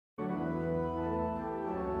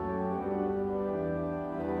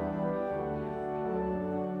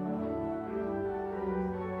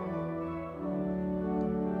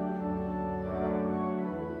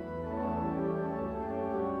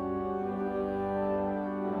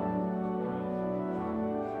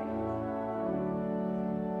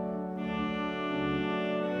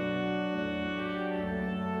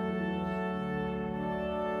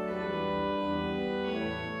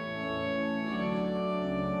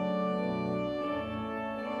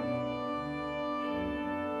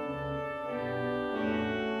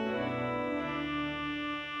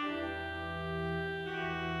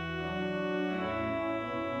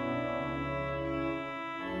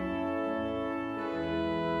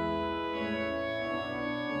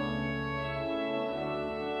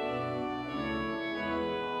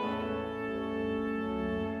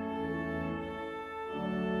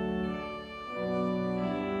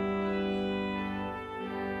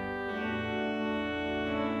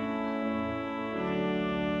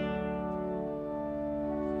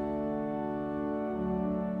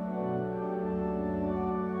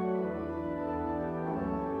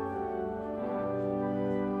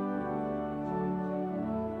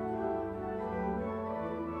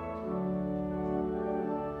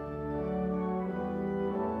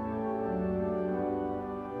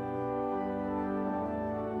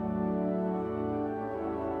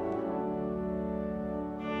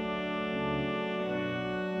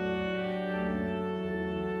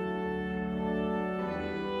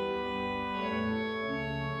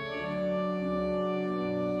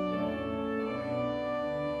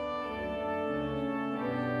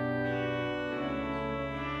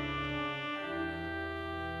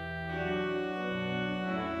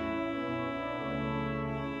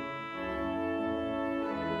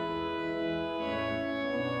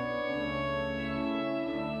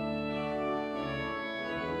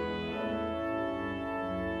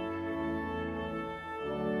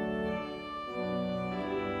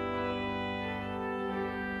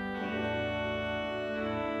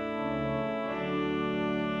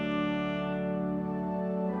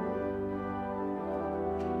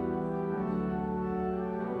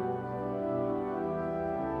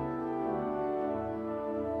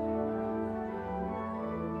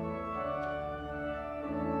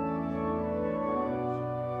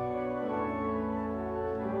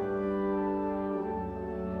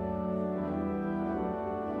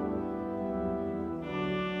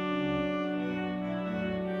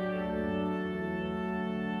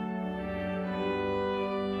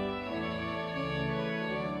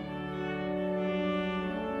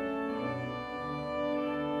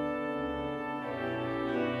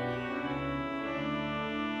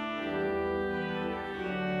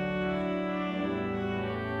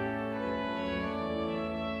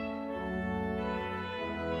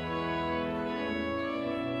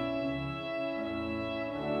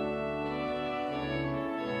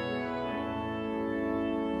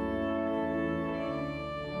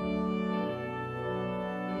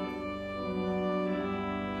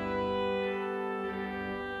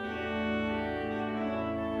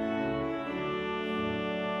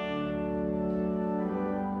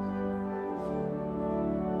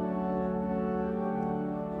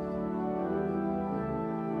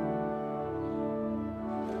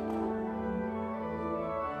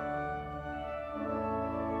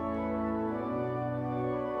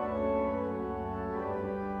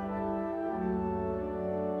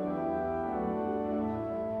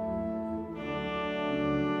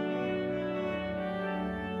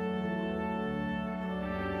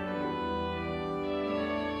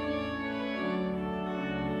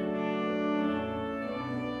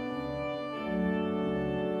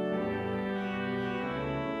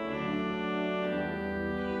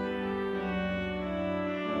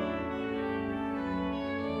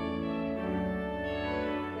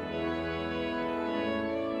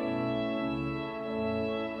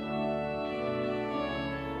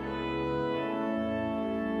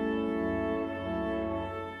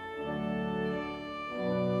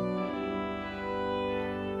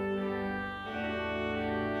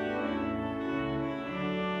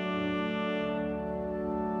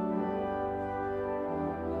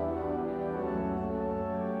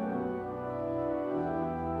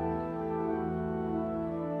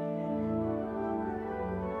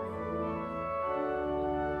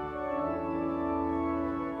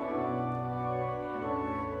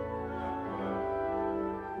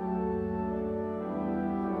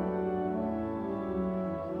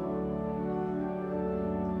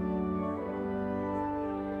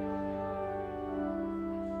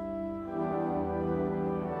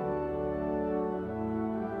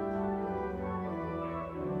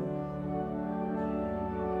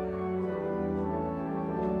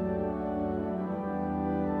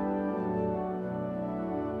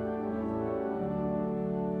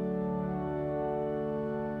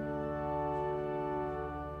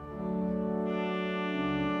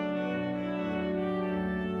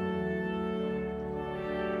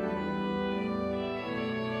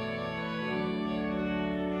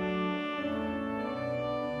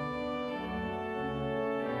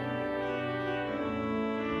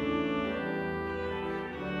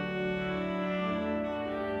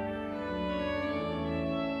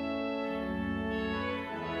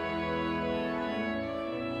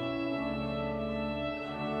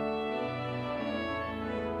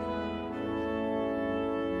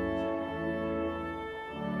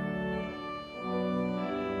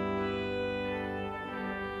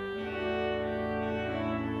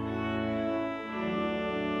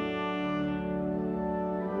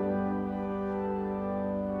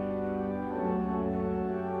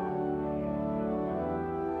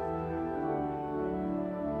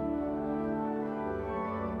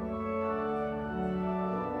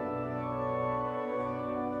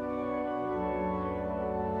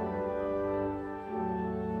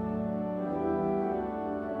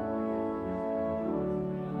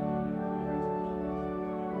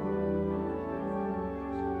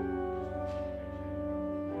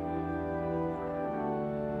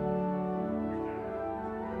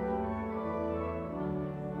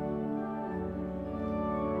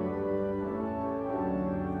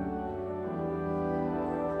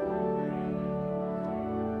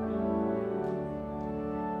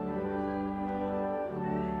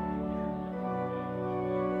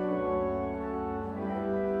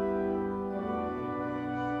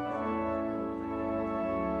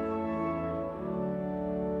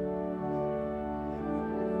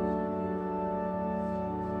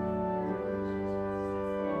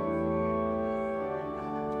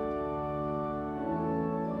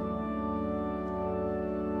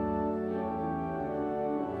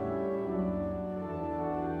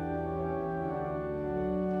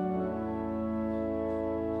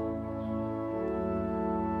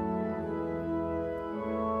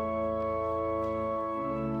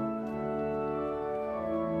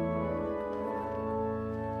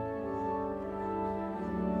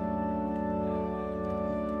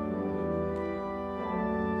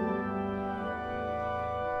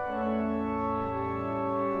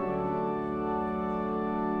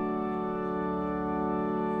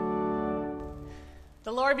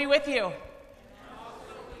The Lord be with you.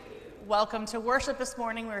 Welcome to worship this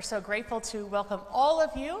morning. We're so grateful to welcome all of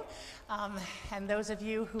you and those of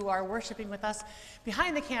you who are worshiping with us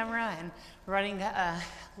behind the camera and running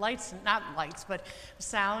but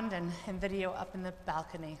sound and video up in the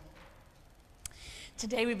balcony.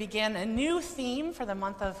 Today we begin a new theme for the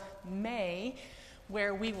month of May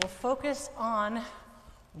where we will focus on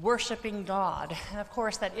worshiping God. And of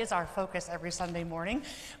course, that is our focus every Sunday morning.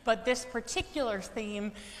 But this particular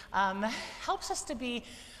theme helps us to be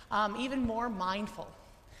even more mindful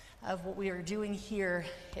of what we are doing here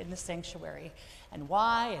in the sanctuary and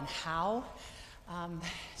why and how.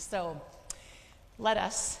 So let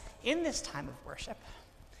us, in this time of worship,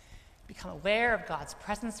 become aware of God's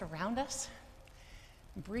presence around us,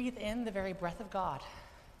 breathe in the very breath of God,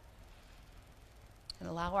 and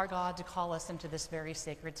allow our God to call us into this very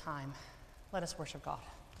sacred time. Let us worship God.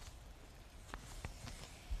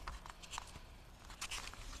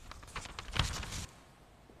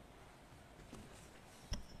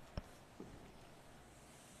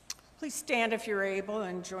 Please stand if you're able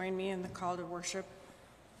and join me in the call to worship.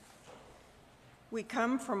 We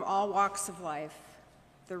come from all walks of life,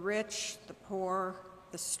 the rich, the poor,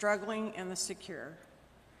 the struggling, and the secure.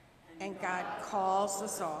 And God calls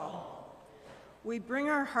us all. We bring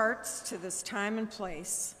our hearts to this time and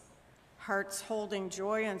place, hearts holding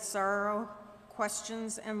joy and sorrow,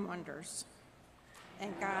 questions and wonders.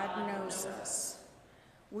 And God knows us.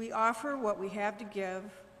 We offer what we have to give,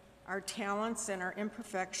 our talents and our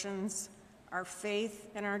imperfections, our faith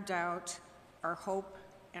and our doubt, our hope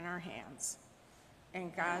and our hands.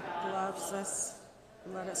 And God loves us.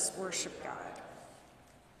 Let us worship God.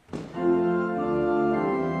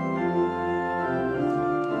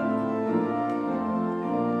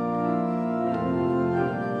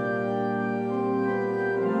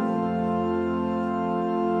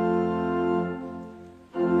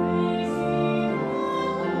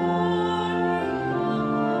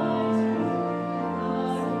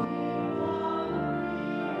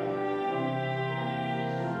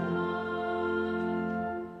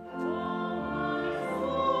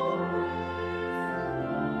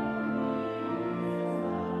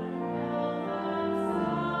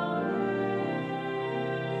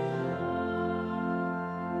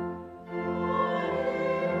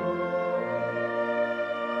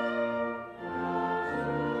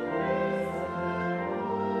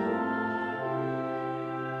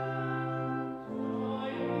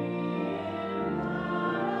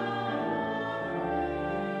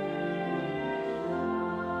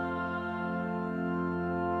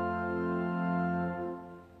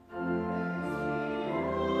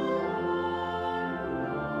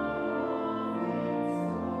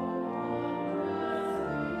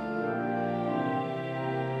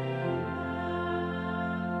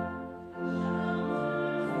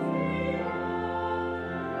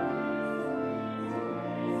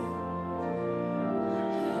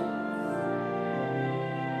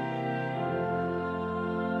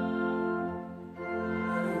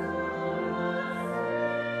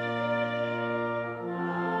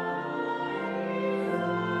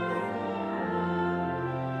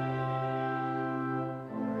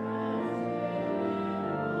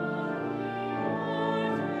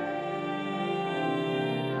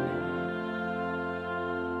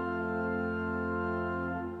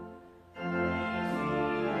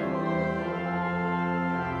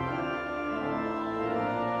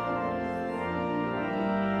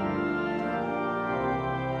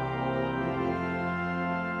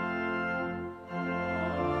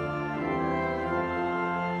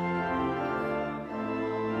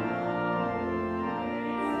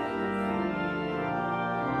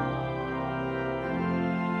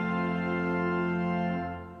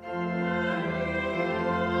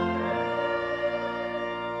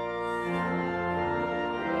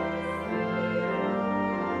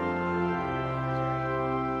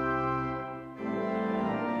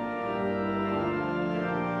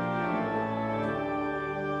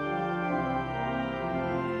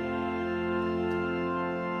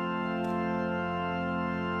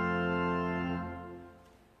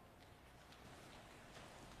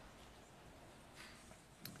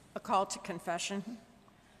 Call to confession.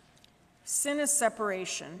 Sin is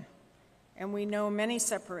separation, and we know many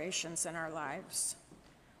separations in our lives.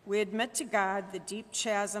 We admit to God the deep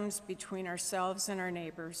chasms between ourselves and our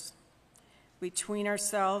neighbors, between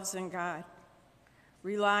ourselves and God.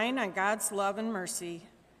 Relying on God's love and mercy,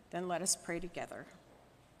 then let us pray together.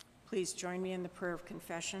 Please join me in the prayer of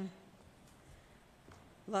confession.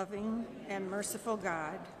 Loving and merciful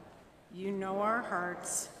God, you know our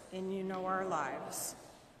hearts and you know our lives.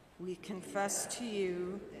 We confess to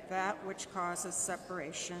you that which causes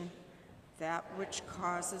separation, that which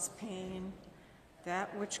causes pain,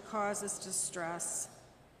 that which causes distress,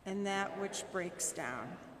 and that which breaks down.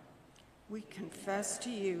 We confess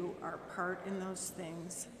to you our part in those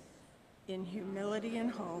things. In humility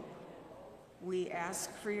and hope, we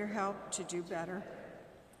ask for your help to do better,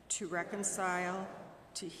 to reconcile,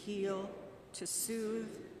 to heal, to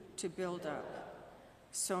soothe, to build up.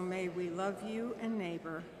 So may we love you and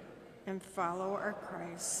neighbor and follow our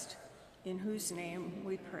Christ, in whose name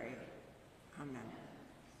we pray. Amen.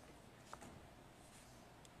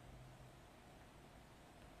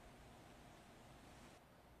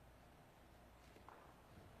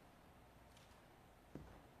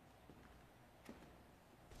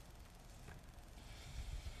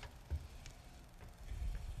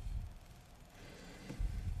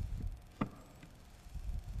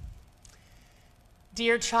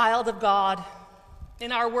 Dear child of God,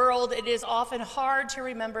 in our world, it is often hard to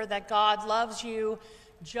remember that God loves you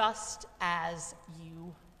just as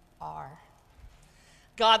you are.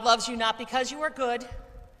 God loves you not because you are good.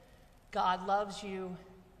 God loves you,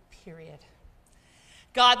 period.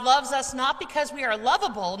 God loves us not because we are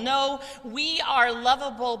lovable. No, we are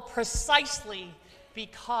lovable precisely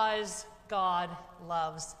because God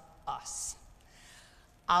loves us.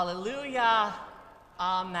 Alleluia.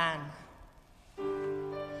 Amen.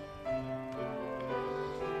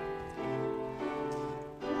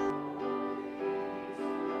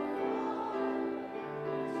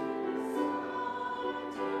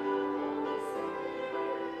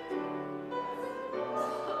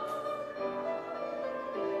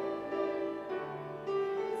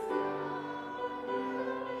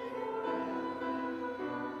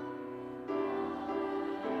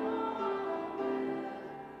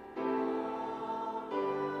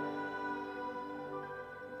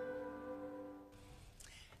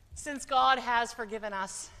 Since God has forgiven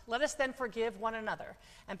us, let us then forgive one another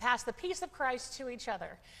and pass the peace of Christ to each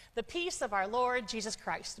other. The peace of our Lord Jesus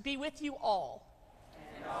Christ be with you all.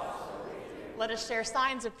 And also with you. Let us share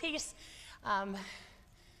signs of peace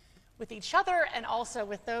with each other and also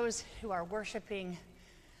with those who are worshiping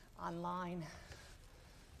online.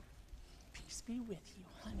 Peace be with you,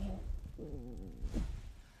 honey.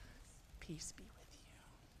 Peace be with you.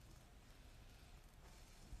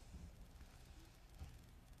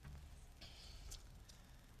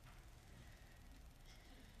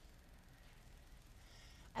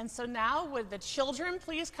 And so now, would the children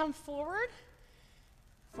please come forward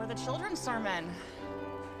for the children's sermon?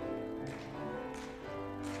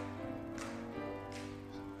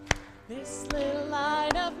 This little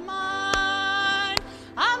light of mine,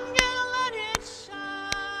 I'm gonna let it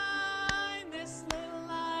shine. This little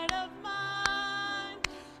light of mine,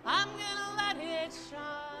 I'm gonna let it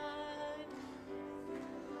shine.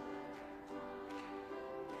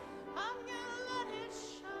 I'm gonna let it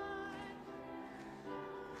shine.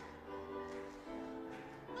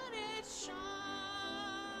 Let it shine.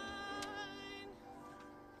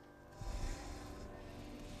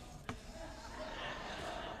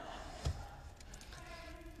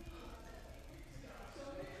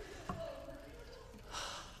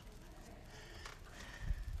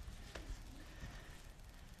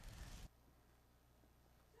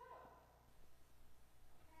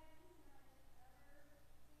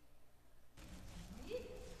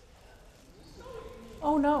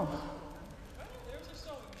 Oh no.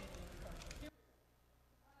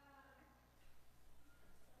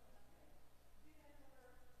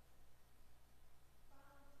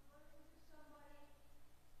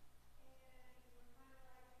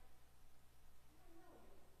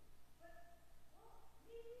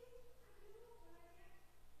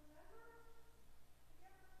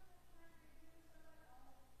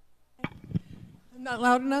 I'm not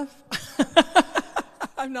loud enough?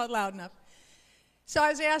 I'm not loud enough. So I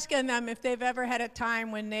was asking them if they've ever had a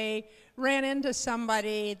time when they ran into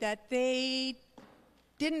somebody that they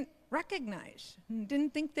didn't recognize,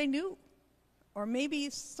 didn't think they knew, or maybe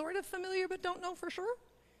sort of familiar but don't know for sure.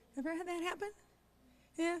 Ever had that happen?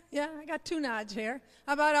 Yeah, I got 2 nods here.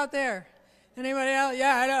 How about out there? Anybody else?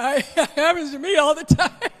 Yeah, I know. It happens to me all the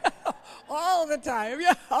time. All the time,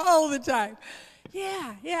 yeah, all the time.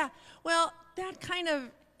 Yeah. Well, that kind of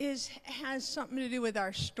has something to do with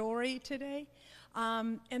our story today.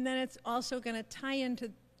 And then it's also going to tie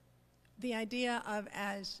into the idea of,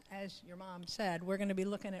 as your mom said, we're going to be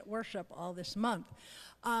looking at worship all this month.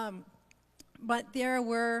 But there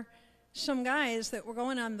were some guys that were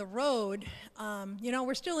going on the road.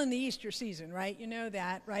 We're still in the Easter season, right? You know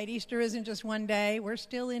that, right? Easter isn't just one day. We're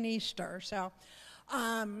still in Easter. So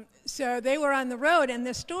So they were on the road, and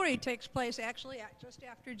this story takes place actually just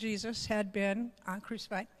after Jesus had been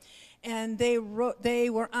crucified. And they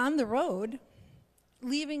were on the road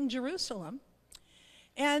leaving Jerusalem,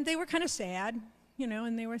 and they were kind of sad,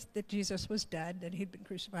 and that Jesus was dead, that he'd been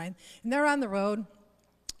crucified. And they're on the road,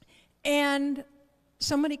 and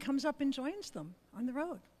somebody comes up and joins them on the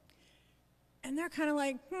road. And they're kind of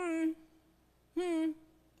like,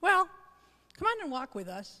 well, come on and walk with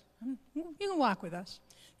us. You can walk with us.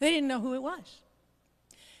 They didn't know who it was.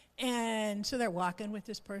 And so they're walking with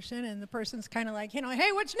this person, and the person's kind of like,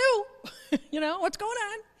 hey, what's new? What's going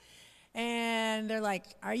on? And they're like,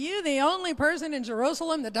 are you the only person in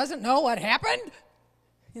Jerusalem that doesn't know what happened?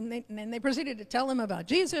 And they proceeded to tell him about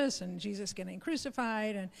Jesus and Jesus getting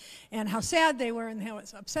crucified and how sad they were and how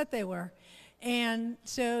upset they were. And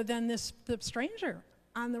so then the stranger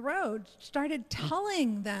on the road started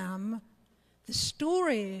telling them the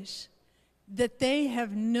stories that they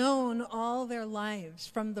have known all their lives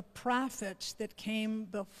from the prophets that came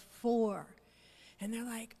before. And they're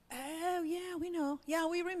like, oh, yeah, we know. Yeah,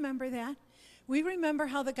 we remember that. We remember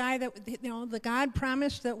how the guy that, the God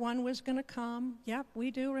promised that one was going to come. Yep,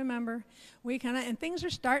 we do remember. And things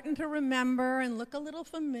are starting to remember and look a little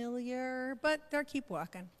familiar, but they'll keep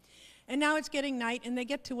walking. And now it's getting night, and they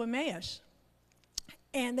get to Emmaus.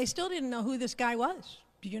 And they still didn't know who this guy was.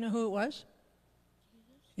 Do you know who it was?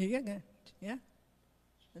 Yeah?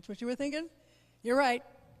 That's what you were thinking? You're right.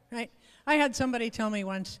 I had somebody tell me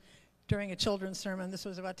once during a children's sermon, this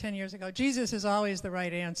was about 10 years ago, Jesus is always the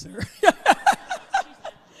right answer.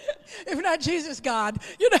 If not Jesus, God.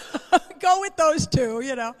 Go with those two,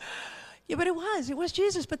 Yeah, but it was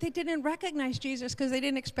Jesus, but they didn't recognize Jesus because they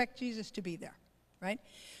didn't expect Jesus to be there, right?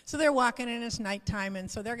 So they're walking, and it's nighttime, and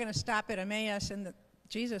so they're going to stop at Emmaus, and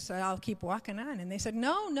Jesus said, I'll keep walking on. And they said,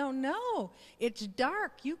 no, it's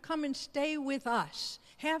dark. You come and stay with us.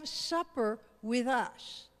 Have supper with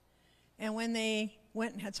us. And when they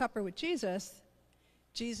went and had supper with Jesus,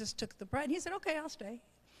 Jesus took the bread. He said, okay, I'll stay.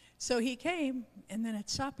 So he came, and then at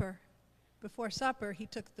supper, before supper, he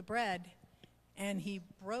took the bread, and he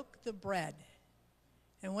broke the bread.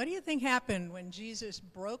 And what do you think happened when Jesus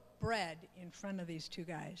broke bread in front of these two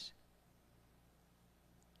guys?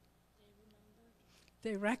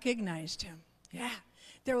 They recognized him. Yeah.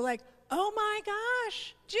 They were like, oh my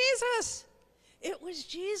gosh, Jesus. It was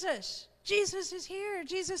Jesus. Jesus is here.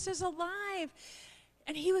 Jesus is alive.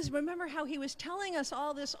 And remember how he was telling us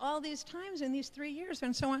all these times in these 3 years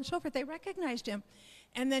and so on and so forth. They recognized him.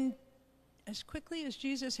 And then as quickly as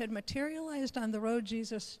Jesus had materialized on the road,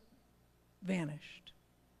 Jesus vanished.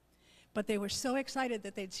 But they were so excited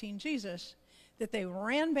that they'd seen Jesus that they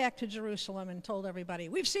ran back to Jerusalem and told everybody,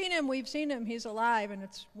 we've seen him, he's alive. And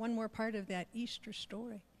it's one more part of that Easter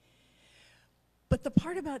story. But the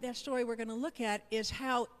part about that story we're going to look at is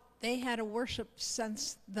how they had a worship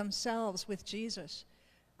sense themselves with Jesus.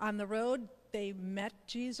 On the road, they met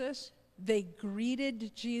Jesus, they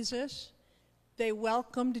greeted Jesus, they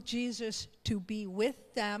welcomed Jesus to be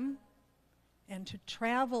with them and to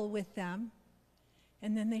travel with them,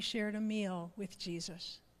 and then they shared a meal with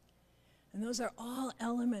Jesus. And those are all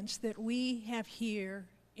elements that we have here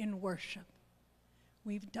in worship.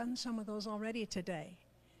 We've done some of those already today.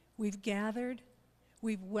 We've gathered,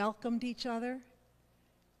 we've welcomed each other,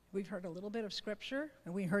 we've heard a little bit of scripture,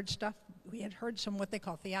 and we had heard some what they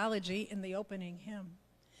call theology in the opening hymn.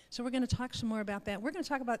 So we're going to talk some more about that. We're going to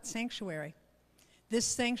talk about sanctuary, this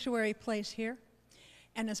sanctuary place here.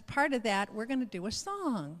 And as part of that, we're going to do a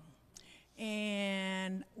song.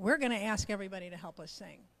 And we're going to ask everybody to help us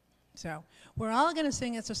sing. So we're all going to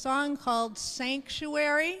sing. It's a song called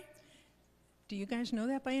Sanctuary. Do you guys know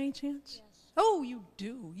that by any chance? Yes. Oh, you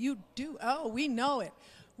do. Oh, we know it.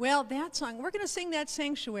 Well, that song, we're going to sing that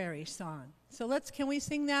Sanctuary song. So can we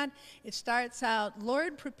sing that? It starts out,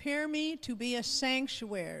 Lord, prepare me to be a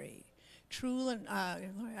sanctuary. True and,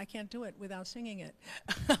 Lord, I can't do it without singing it.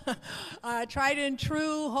 Tried and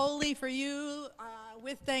true, holy for you,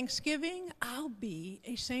 with thanksgiving, I'll be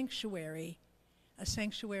a sanctuary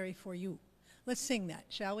for you. Let's sing that,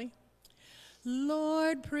 shall we?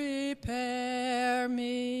 Lord, prepare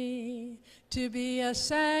me to be a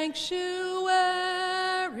sanctuary,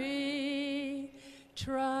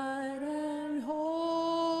 tried and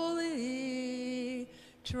holy,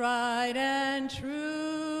 tried and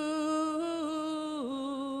true,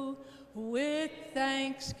 with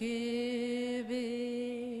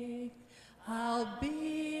thanksgiving, I'll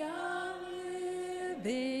be a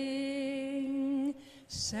living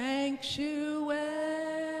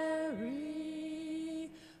sanctuary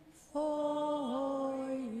for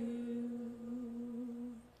you.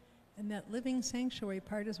 And that living sanctuary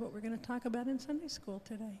part is what we're going to talk about in Sunday school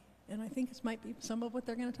today. And I think this might be some of what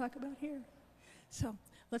they're going to talk about here. So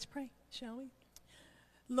let's pray, shall we?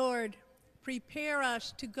 Lord, prepare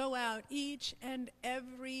us to go out each and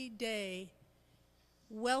every day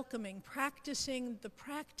welcoming, practicing the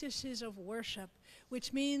practices of worship,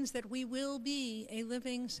 which means that we will be a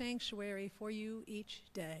living sanctuary for you each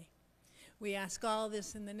day. We ask all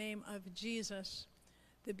this in the name of Jesus,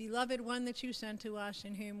 the beloved one that you sent to us,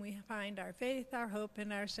 in whom we find our faith, our hope,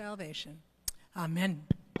 and our salvation. Amen.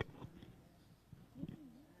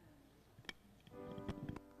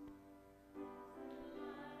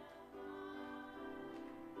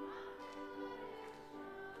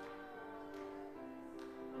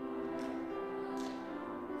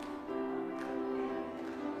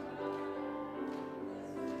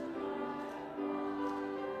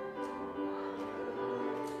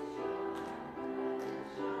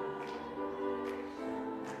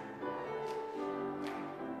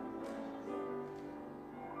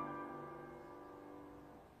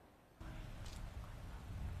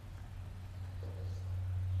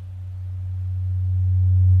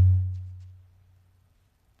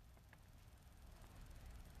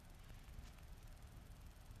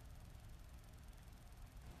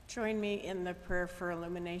 Join me in the prayer for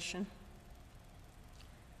illumination.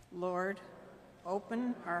 Lord,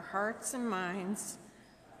 open our hearts and minds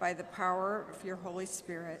by the power of your Holy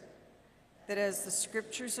Spirit, that as the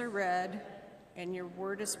scriptures are read and your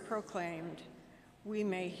word is proclaimed, we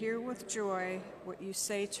may hear with joy what you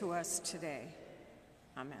say to us today.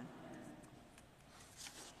 Amen.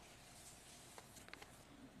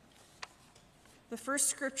 The first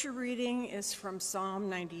scripture reading is from Psalm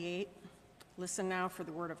 98. Listen now for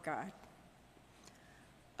the word of God.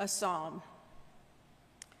 A psalm.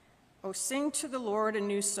 Oh, sing to the Lord a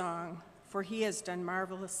new song, for he has done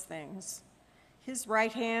marvelous things. His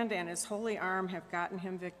right hand and his holy arm have gotten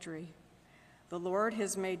him victory. The Lord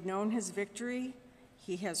has made known his victory.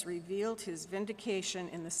 He has revealed his vindication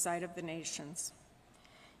in the sight of the nations.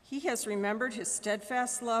 He has remembered his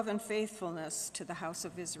steadfast love and faithfulness to the house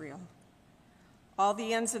of Israel. All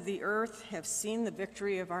the ends of the earth have seen the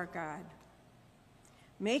victory of our God.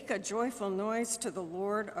 Make a joyful noise to the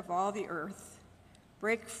Lord of all the earth.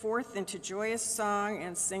 Break forth into joyous song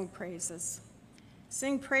and sing praises.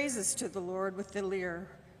 Sing praises to the Lord with the lyre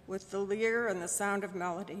and the sound of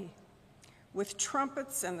melody. With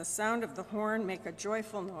trumpets and the sound of the horn, make a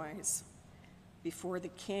joyful noise before the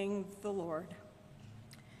King, the Lord.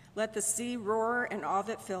 Let the sea roar and all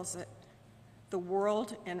that fills it, the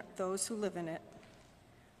world and those who live in it.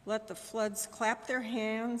 Let the floods clap their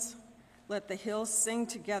hands. Let the hills sing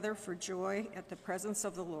together for joy at the presence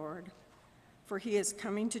of the Lord, for he is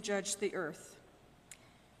coming to judge the earth.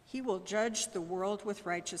 He will judge the world with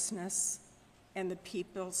righteousness and the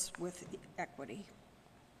peoples with equity.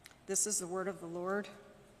 This is the word of the Lord.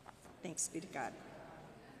 Thanks be to God.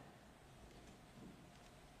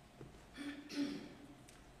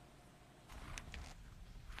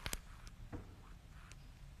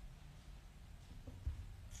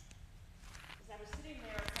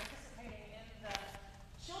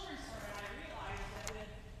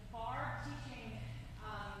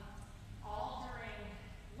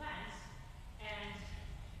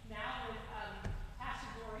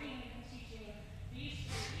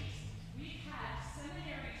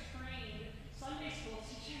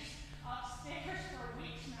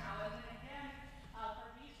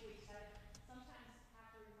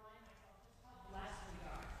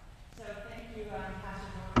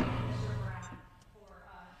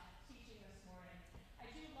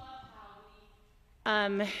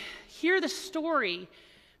 Hear the story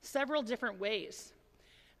several different ways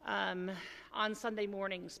on Sunday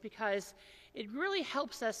mornings, because it really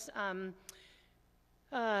helps us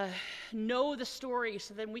know the story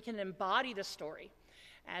so then we can embody the story.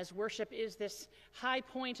 As worship is this high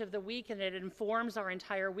point of the week and it informs our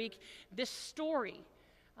entire week, this story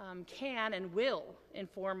can and will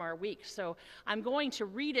inform our week. So I'm going to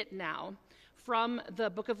read it now from the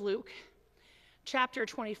book of Luke, chapter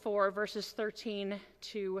 24, verses 13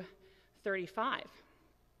 to 35.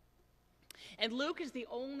 And Luke is the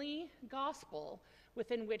only gospel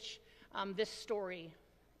within which this story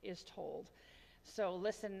is told. So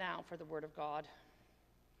listen now for the word of God.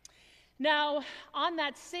 Now, on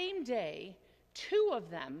that same day, two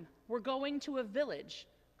of them were going to a village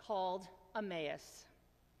called Emmaus,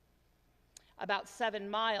 about 7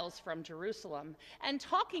 miles from Jerusalem, and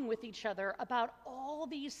talking with each other about all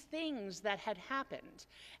these things that had happened.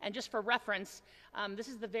 And just for reference, this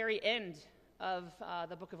is the very end of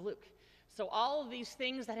the book of Luke. So all of these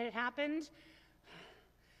things that had happened,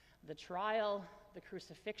 the trial, the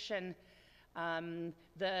crucifixion,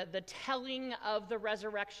 the telling of the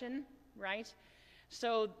resurrection, right?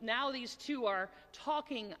 So now these two are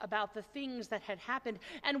talking about the things that had happened.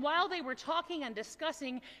 And while they were talking and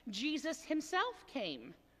discussing, Jesus himself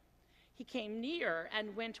came. He came near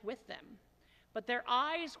and went with them. But their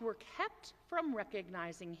eyes were kept from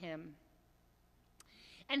recognizing him.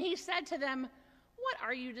 And he said to them, "What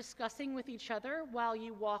are you discussing with each other while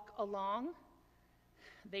you walk along?"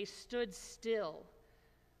 They stood still,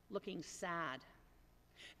 looking sad.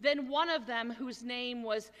 Then one of them, whose name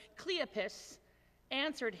was Cleopas,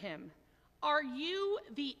 answered him, "Are you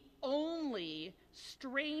the only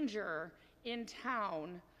stranger in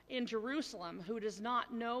town, in Jerusalem, who does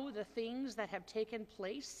not know the things that have taken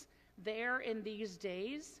place there in these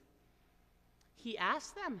days?" He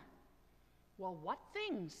asked them, "Well, what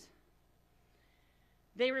things?"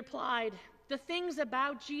 They replied, "The things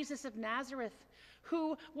about Jesus of Nazareth,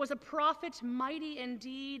 who was a prophet, mighty in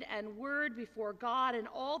deed and word before God and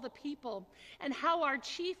all the people, and how our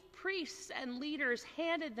chief priests and leaders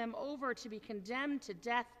handed them over to be condemned to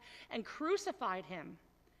death and crucified him.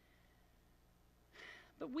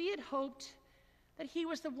 But we had hoped that he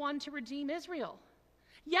was the one to redeem Israel.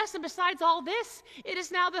 Yes, and besides all this, it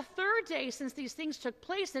is now the third day since these things took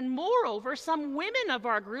place, and moreover, some women of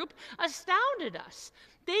our group astounded us.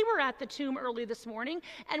 They were at the tomb early this morning,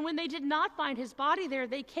 and when they did not find his body there,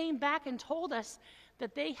 they came back and told us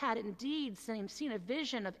that they had indeed seen a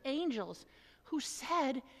vision of angels who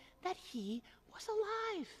said that he was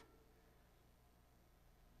alive."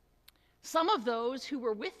 Some of those who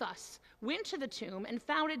were with us went to the tomb and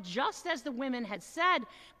found it just as the women had said,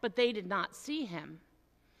 but they did not see him.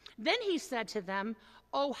 Then he said to them,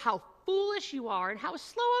 "Oh, how foolish you are, and how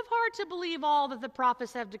slow of heart to believe all that the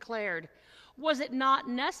prophets have declared. Was it not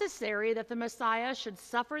necessary that the Messiah should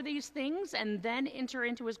suffer these things and then enter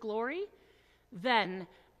into his glory?" Then,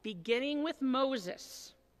 beginning with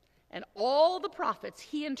Moses and all the prophets,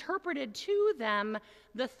 he interpreted to them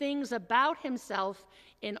the things about himself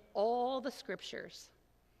in all the scriptures.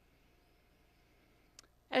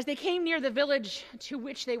 As they came near the village to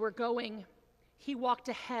which they were going, he walked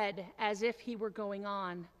ahead as if he were going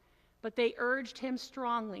on, but they urged him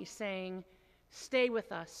strongly, saying, "Stay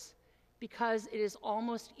with us, because it is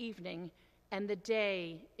almost evening, and the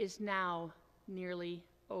day is now nearly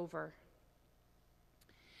over."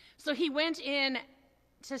 So he went in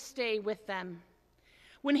to stay with them.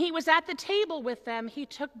 When he was at the table with them, he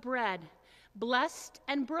took bread, blessed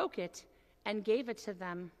and broke it, and gave it to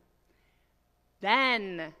them.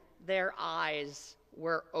 Then their eyes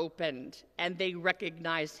were opened, and they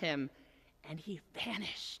recognized him, and he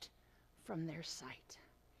vanished from their sight.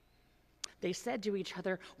 They said to each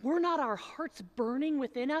other, "Were not our hearts burning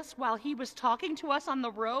within us while he was talking to us on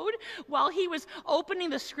the road, while he was opening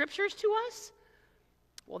the scriptures to us?"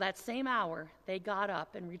 Well, that same hour, they got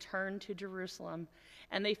up and returned to Jerusalem,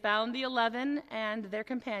 and they found the 11 and their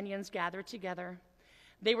companions gathered together.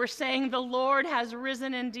 They were saying, "The Lord has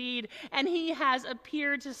risen indeed, and he has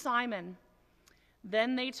appeared to Simon."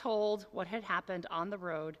 Then they told what had happened on the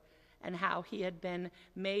road and how he had been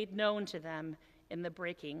made known to them in the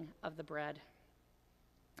breaking of the bread.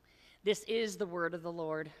 This is the word of the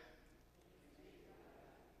Lord.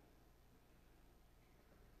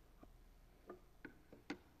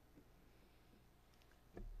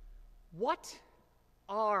 What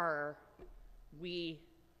are we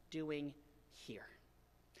doing here?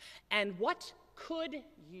 And what could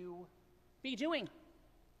you be doing?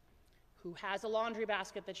 Who has a laundry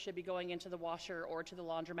basket that should be going into the washer or to the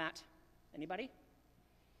laundromat? Anybody?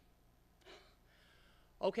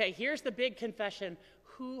 Okay, here's the big confession.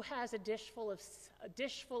 Who has a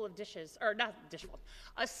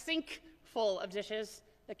sink full of dishes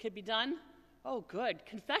that could be done? Oh, good.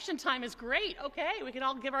 Confession time is great. Okay, we can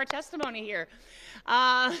all give our testimony here.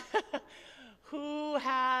 Who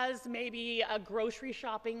has maybe a grocery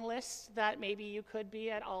shopping list that maybe you could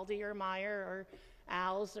be at Aldi or Meijer or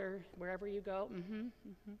Al's or wherever you go?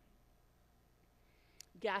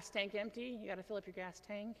 Gas tank empty. You got to fill up your gas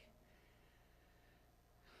tank.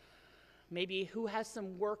 Maybe who has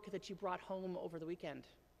some work that you brought home over the weekend?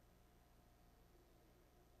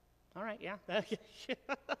 All right, yeah.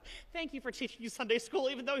 Thank you for teaching you Sunday school,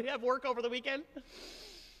 even though you have work over the weekend.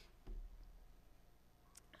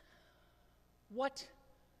 What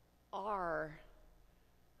are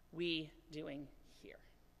we doing here?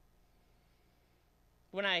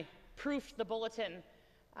 When I proofed the bulletin,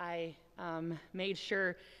 I made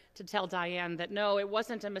sure to tell Diane that no, it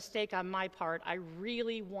wasn't a mistake on my part. I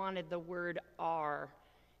really wanted the word "are"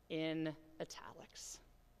 in italics.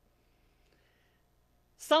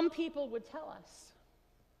 Some people would tell us,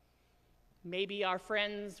 maybe our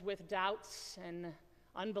friends with doubts and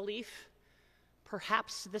unbelief,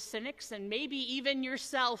 perhaps the cynics, and maybe even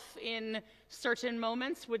yourself in certain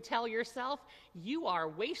moments would tell yourself, you are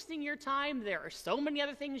wasting your time. There are so many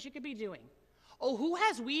other things you could be doing. Oh, who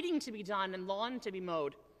has weeding to be done and lawn to be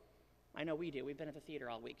mowed? I know we do. We've been at the theater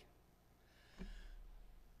all week.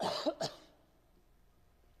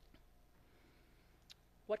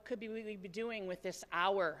 What could we be doing with this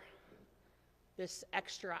hour, this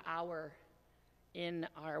extra hour in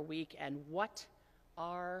our week, and what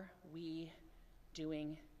are we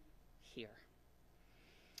doing here?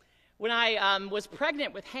 When I was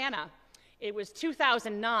pregnant with Hannah, it was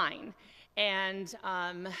 2009, and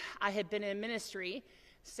I had been in ministry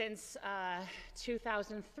since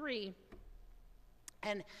 2003,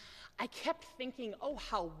 and I kept thinking, oh,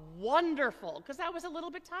 how wonderful, because I was a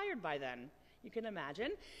little bit tired by then. You can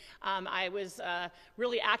imagine. I was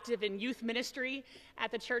really active in youth ministry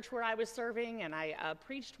at the church where I was serving, and I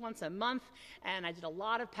preached once a month, and I did a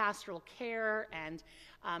lot of pastoral care and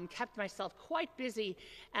kept myself quite busy.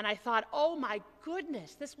 And I thought, oh my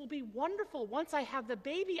goodness, this will be wonderful. Once I have the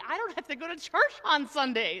baby, I don't have to go to church on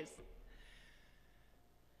Sundays.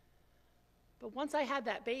 But once I had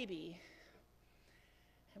that baby,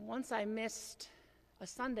 and once I missed a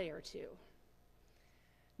Sunday or two,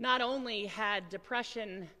 not only had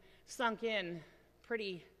depression sunk in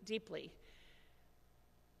pretty deeply,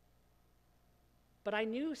 but I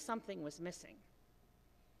knew something was missing.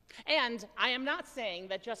 And I am not saying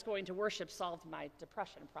that just going to worship solved my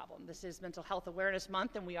depression problem. This is Mental Health Awareness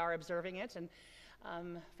Month, and we are observing it.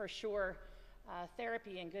 And for sure,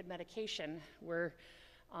 therapy and good medication were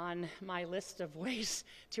on my list of ways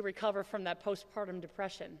to recover from that postpartum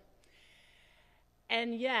depression.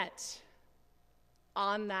 And yet,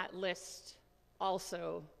 on that list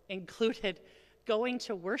also included going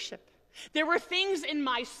to worship. There were things in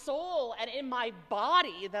my soul and in my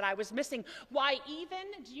body that I was missing. Why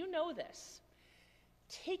even, do you know this?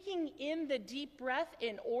 Taking in the deep breath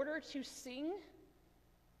in order to sing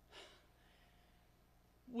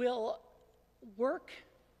will work,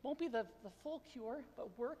 won't be the full cure,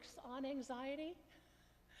 but works on anxiety.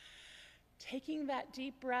 Taking that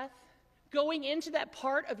deep breath, going into that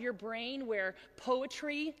part of your brain where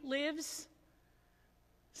poetry lives,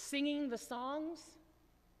 singing the songs.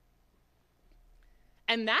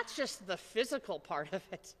 And that's just the physical part of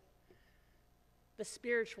it, the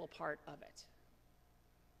spiritual part of it.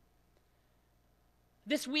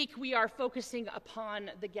 This week we are focusing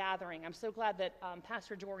upon the gathering. I'm so glad that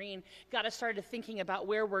Pastor Doreen got us started thinking about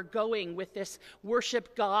where we're going with this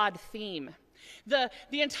worship God theme. The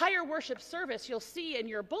entire worship service, you'll see in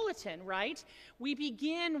your bulletin, right? We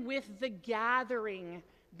begin with the gathering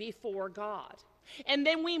before God. And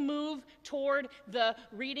then we move toward the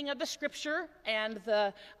reading of the scripture and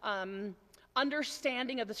the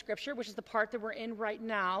understanding of the scripture, which is the part that we're in right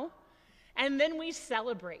now. And then we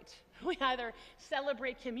celebrate. We either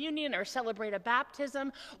celebrate communion or celebrate a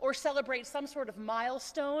baptism or celebrate some sort of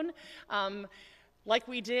milestone. Like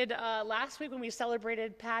we did last week when we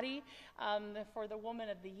celebrated Patty for the Woman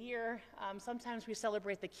of the Year. Sometimes we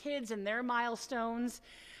celebrate the kids and their milestones.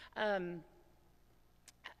 And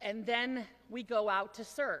then we go out to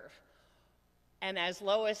serve. And as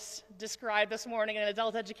Lois described this morning in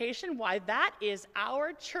adult education, why that is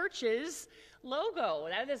our church's logo.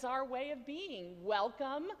 That is our way of being.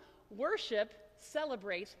 Welcome, worship,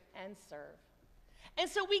 celebrate, and serve. And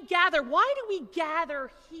so we gather. Why do we gather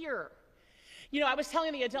here? You know, I was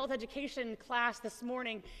telling the adult education class this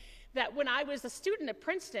morning that when I was a student at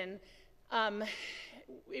Princeton,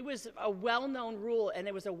 it was a well-known rule, and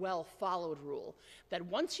it was a well-followed rule, that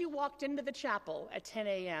once you walked into the chapel at 10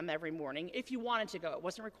 a.m. every morning, if you wanted to go, it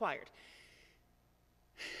wasn't required,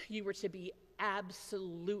 you were to be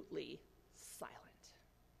absolutely silent.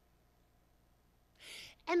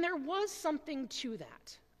 And there was something to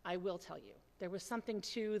that, I will tell you. There was something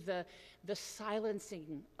to the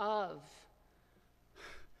silencing of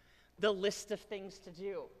the list of things to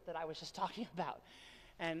do that I was just talking about.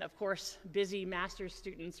 And of course, busy master's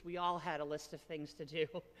students, we all had a list of things to do.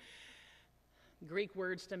 Greek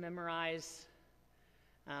words to memorize,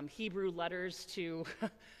 Hebrew letters to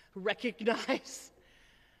recognize,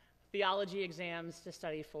 theology exams to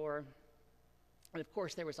study for. And of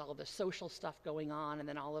course, there was all the social stuff going on, and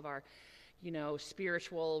then all of our,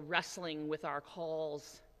 spiritual wrestling with our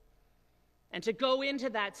calls. And to go into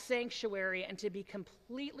that sanctuary and to be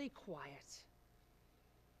completely quiet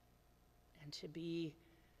and to be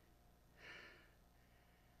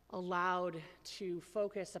allowed to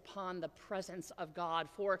focus upon the presence of God.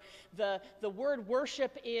 For the word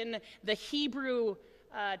worship in the Hebrew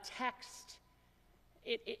text,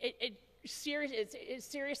 it it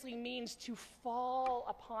seriously means to fall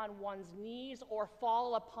upon one's knees or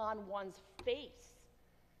fall upon one's face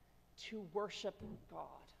to worship God.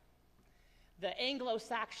 The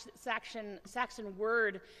Anglo-Saxon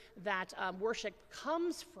word that worship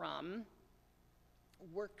comes from,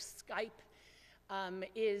 workskype,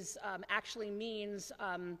 actually means,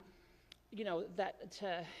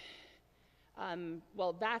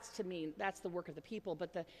 that's the work of the people,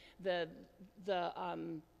 but the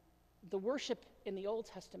worship in the Old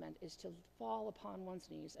Testament is to fall upon one's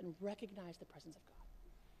knees and recognize the presence of God.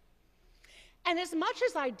 And as much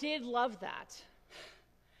as I did love that,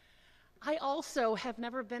 I also have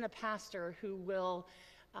never been a pastor who will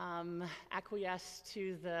acquiesce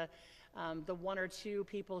to the one or two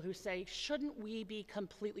people who say, shouldn't we be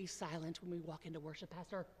completely silent when we walk into worship,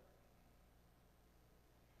 Pastor?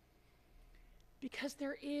 Because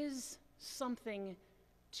there is something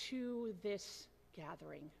to this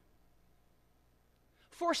gathering.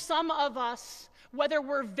 For some of us, whether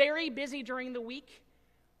we're very busy during the week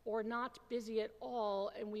or not busy at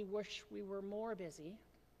all, and we wish we were more busy,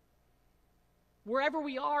 wherever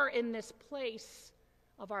we are in this place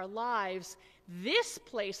of our lives, this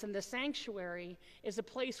place in the sanctuary is a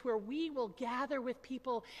place where we will gather with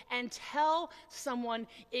people and tell someone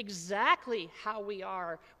exactly how we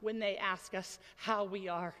are when they ask us how we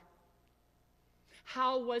are.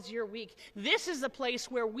 How was your week? This is a place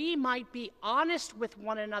where we might be honest with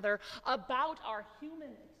one another about our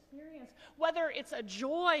human experience, whether it's a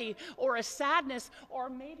joy or a sadness, or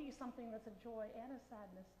maybe something that's a joy and a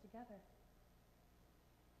sadness together.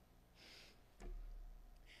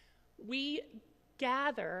 We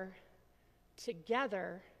gather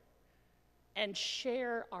together and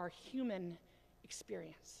share our human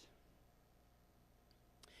experience.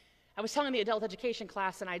 I was telling the adult education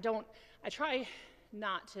class, and I try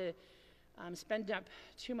not to spend up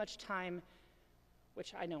too much time,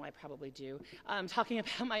 which I know I probably do, talking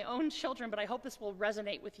about my own children, but I hope this will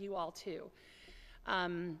resonate with you all too.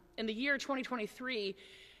 In the year 2023,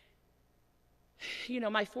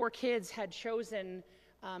 my 4 kids had chosen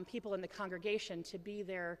people in the congregation to be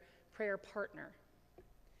their prayer partner.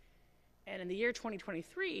 And in the year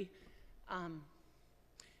 2023,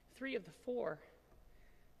 3 of the 4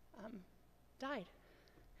 died.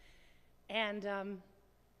 And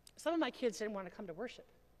some of my kids didn't want to come to worship.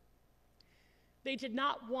 They did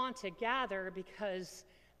not want to gather because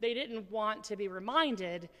they didn't want to be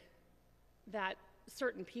reminded that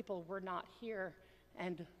certain people were not here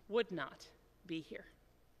and would not be here.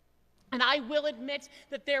 And I will admit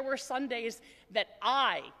that there were Sundays that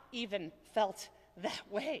I even felt that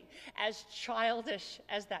way, as childish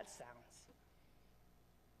as that sounds.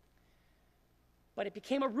 But it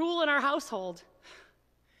became a rule in our household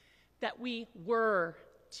that we were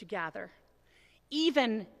to gather,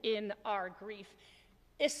 even in our grief,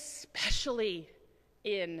 especially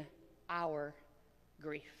in our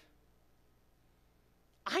grief.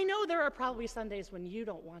 I know there are probably Sundays when you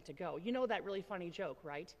don't want to go. You know that really funny joke,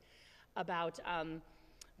 right? About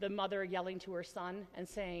the mother yelling to her son and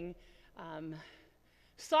saying,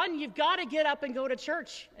 son, you've got to get up and go to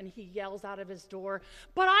church. And he yells out of his door,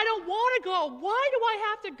 but I don't want to go. Why do I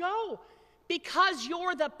have to go? Because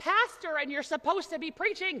you're the pastor and you're supposed to be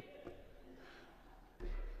preaching.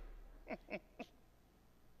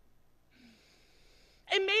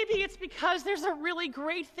 And maybe it's because there's a really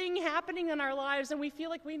great thing happening in our lives and we feel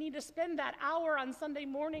like we need to spend that hour on Sunday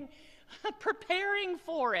morning preparing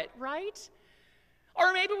for it, right?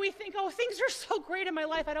 Or maybe we think, oh, things are so great in my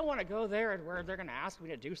life, I don't want to go there where they're going to ask me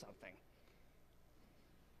to do something.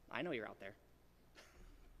 I know you're out there.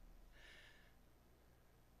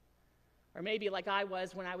 Or maybe like I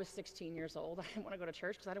was when I was 16 years old, I didn't want to go to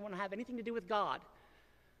church because I didn't want to have anything to do with God.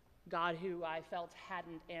 God who I felt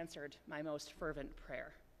hadn't answered my most fervent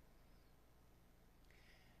prayer.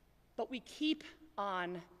 But we keep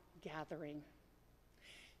on gathering.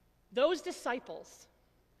 Those disciples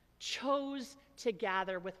chose to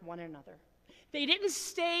gather with one another. They didn't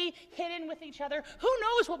stay hidden with each other. Who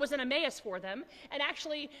knows what was in Emmaus for them? And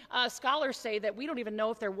actually, scholars say that we don't even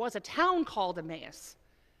know if there was a town called Emmaus,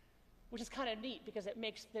 which is kind of neat because it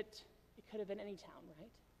makes that it could have been any town,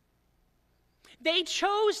 right? They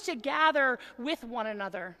chose to gather with one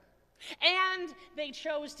another. And they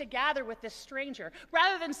chose to gather with this stranger.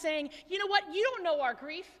 Rather than saying, you know what, you don't know our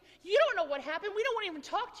grief. You don't know what happened. We don't want to even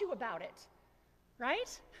talk to you about it.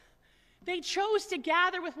 Right? They chose to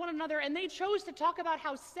gather with one another, and they chose to talk about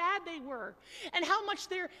how sad they were and how much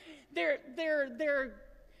their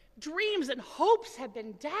dreams and hopes had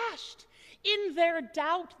been dashed. In their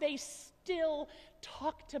doubt, they still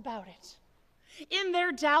talked about it. In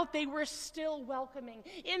their doubt, they were still welcoming.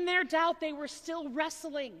 In their doubt, they were still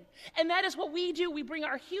wrestling. And that is what we do. We bring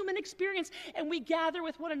our human experience and we gather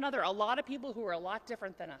with one another. A lot of people who are a lot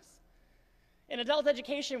different than us. In adult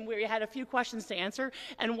education, we had a few questions to answer,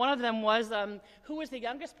 and one of them was, who was the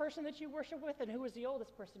youngest person that you worship with, and who was the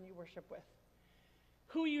oldest person you worship with?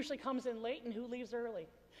 Who usually comes in late and who leaves early?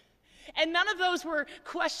 And none of those were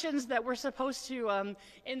questions that were supposed to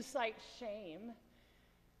incite shame.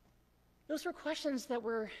 Those were questions that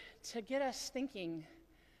were to get us thinking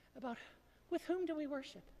about with whom do we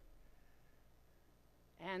worship?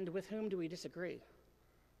 And with whom do we disagree?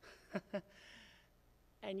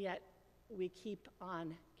 And yet, we keep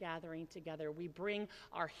on gathering together. We bring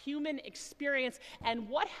our human experience. And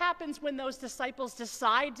what happens when those disciples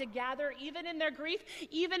decide to gather, even in their grief,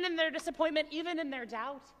 even in their disappointment, even in their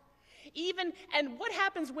doubt? And what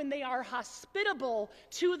happens when they are hospitable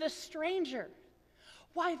to the stranger?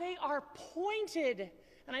 Why, they are pointed,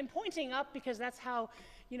 and I'm pointing up because that's how,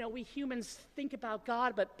 we humans think about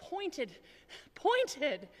God, but pointed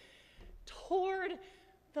toward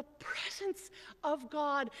the presence of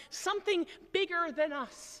God, something bigger than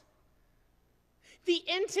us. The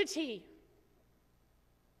entity,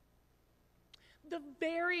 the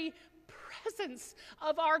very presence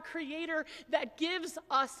of our Creator that gives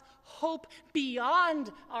us hope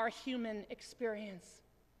beyond our human experience.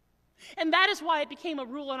 And that is why it became a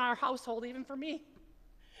rule in our household, even for me,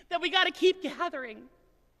 that we got to keep gathering.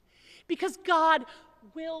 Because God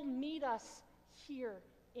will meet us here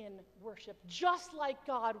in worship, just like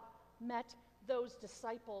God met those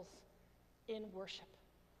disciples in worship.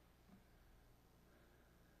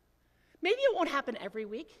 Maybe it won't happen every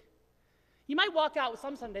week. You might walk out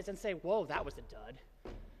some Sundays and say, whoa, that was a dud.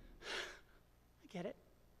 I get it.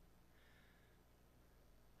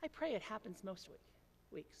 I pray it happens most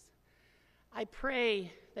weeks. I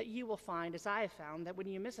pray that you will find, as I have found, that when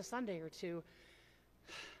you miss a Sunday or two,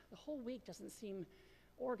 the whole week doesn't seem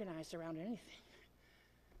organized around anything.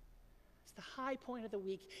 It's the high point of the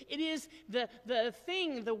week. It is the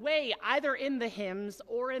thing, the way, either in the hymns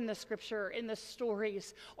or in the scripture, in the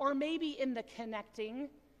stories, or maybe in the connecting,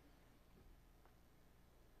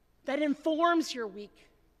 that informs your week,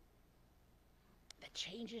 that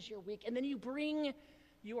changes your week. And then you bring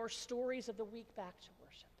your stories of the week back to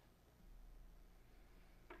worship.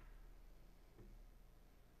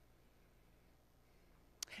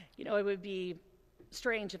 It would be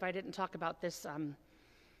strange if I didn't talk about this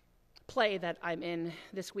play that I'm in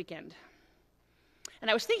this weekend.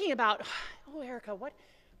 And I was thinking about, Erica, what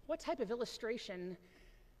type of illustration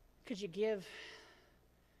could you give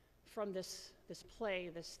from this play,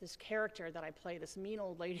 this character that I play, this mean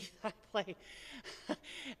old lady that I play,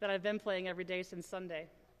 that I've been playing every day since Sunday?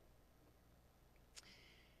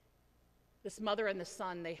 This mother and the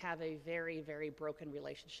son, they have a very, very broken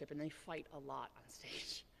relationship, and they fight a lot on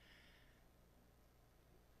stage.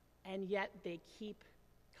 And yet they keep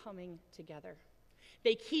coming together.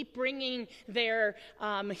 They keep bringing their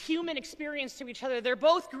human experience to each other. They're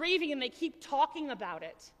both grieving, and they keep talking about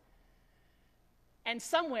it. And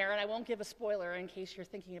somewhere, and I won't give a spoiler in case you're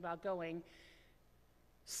thinking about going,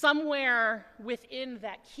 somewhere within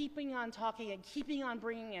that keeping on talking and keeping on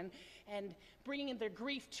bringing and bringing their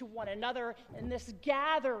grief to one another, in this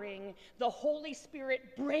gathering, the Holy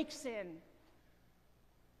Spirit breaks in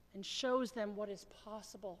and shows them what is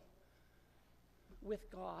possible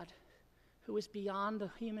with God, who is beyond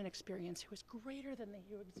the human experience, who is greater than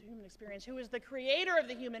the human experience, who is the creator of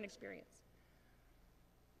the human experience.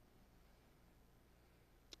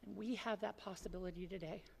 And we have that possibility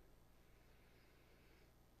today.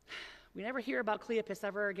 We never hear about Cleopas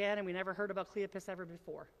ever again, and we never heard about Cleopas ever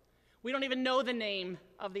before. We don't even know the name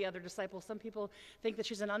of the other disciple. Some people think that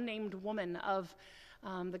she's an unnamed woman of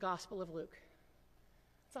the Gospel of Luke.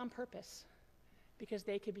 It's on purpose, because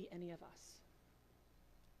they could be any of us,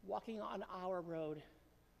 walking on our road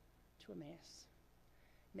to Emmaus.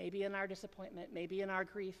 Maybe in our disappointment, maybe in our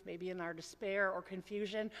grief, maybe in our despair or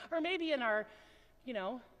confusion, or maybe in our, in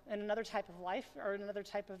another type of life or another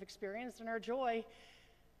type of experience, in our joy.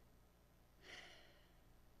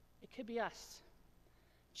 It could be us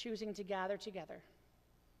choosing to gather together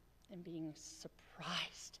and being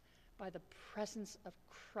surprised by the presence of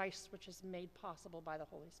Christ, which is made possible by the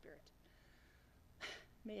Holy Spirit.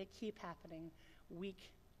 May it keep happening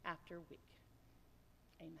week after week.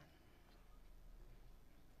 Amen.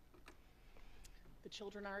 The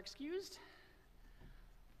children are excused,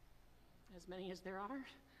 as many as there are,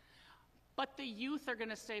 but the youth are going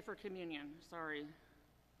to stay for communion. Sorry.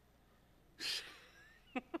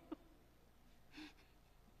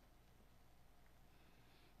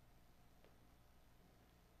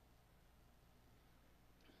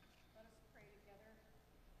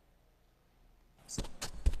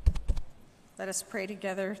 Let us pray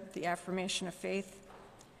together the affirmation of faith.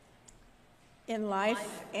 In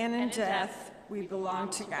life and in death, we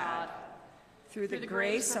belong to God. Through the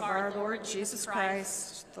grace of our Lord Jesus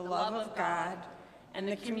Christ, the love of God, and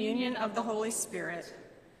the communion of the Holy Spirit,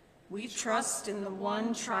 we trust in the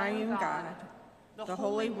one triune God, the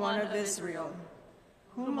Holy One of Israel,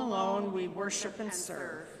 whom alone we worship and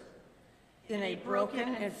serve. In a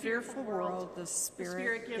broken and fearful world, the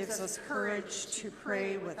Spirit gives us courage to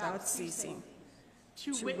pray without ceasing,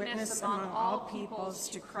 to witness among all peoples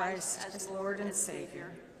to Christ as Lord and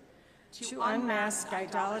Savior, to unmask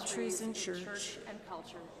idolatries in church and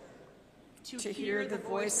culture, to hear the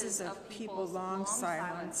voices of people long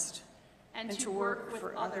silenced, and to work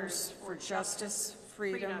for others for justice,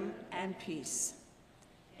 freedom, and peace.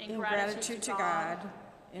 In gratitude to God,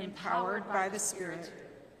 empowered by the Spirit,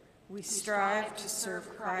 we strive to serve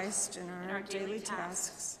Christ in our daily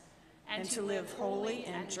tasks and to live holy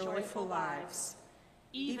and joyful lives,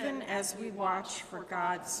 even as we watch for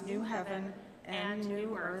God's new heaven and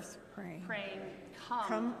new earth, praying,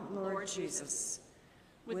 Come, Lord Jesus.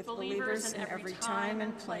 With believers in every time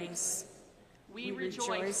and place, we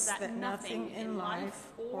rejoice that nothing in life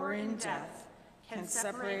or in death can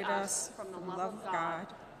separate us from the love of God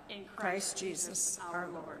in Christ Jesus our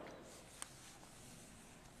Lord.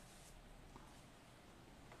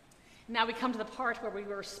 Now we come to the part where we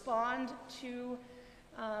respond to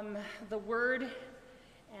the word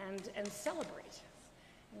and celebrate.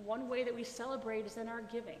 And one way that we celebrate is in our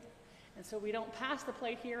giving. And so we don't pass the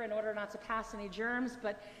plate here in order not to pass any germs,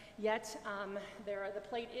 but yet the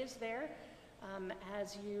plate is there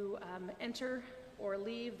as you enter or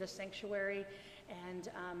leave the sanctuary. And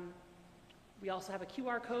we also have a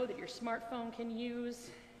QR code that your smartphone can use.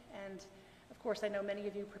 And of course, I know many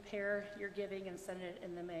of you prepare your giving and send it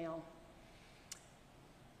in the mail.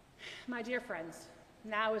 My dear friends,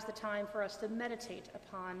 now is the time for us to meditate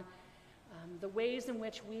upon the ways in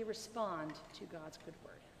which we respond to God's good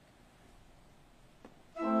word.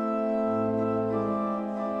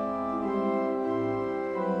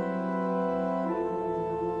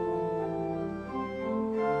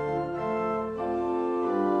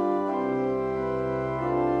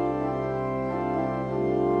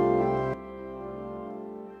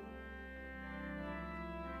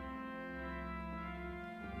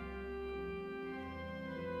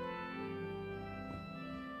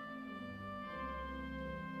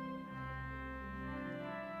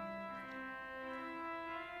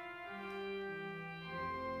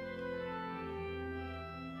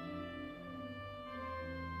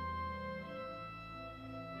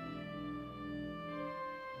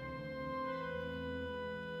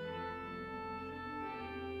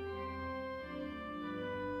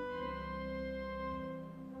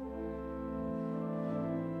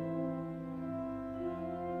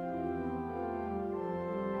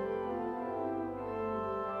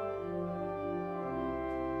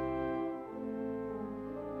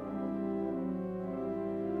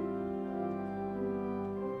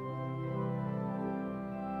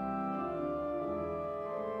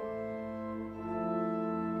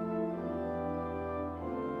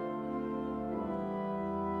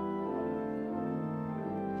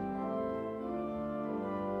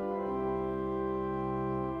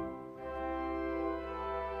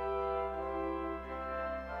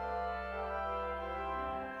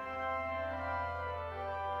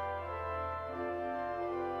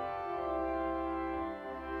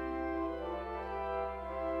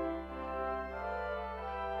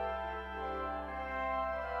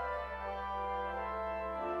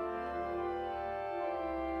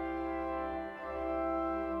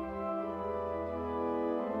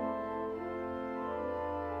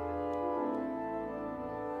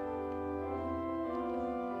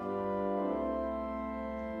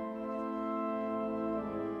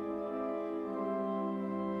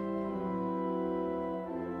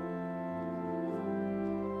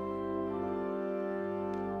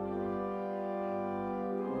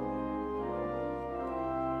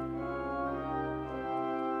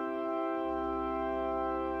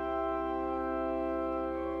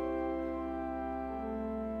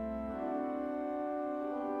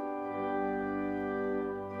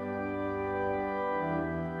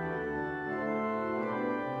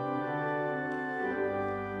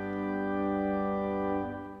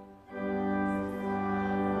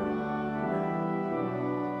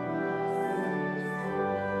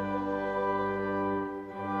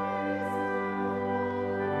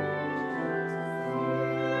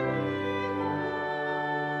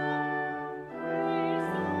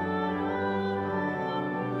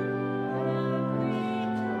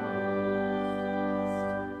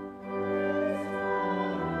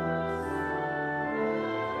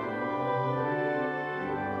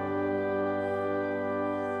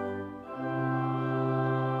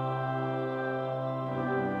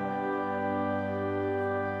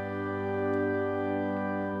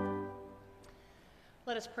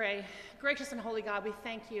 Let us pray. Gracious and holy God, we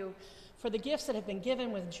thank you for the gifts that have been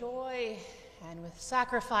given with joy and with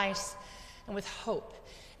sacrifice and with hope.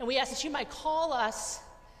 And we ask that you might call us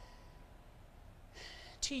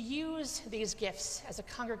to use these gifts as a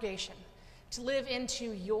congregation, to live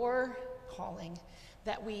into your calling,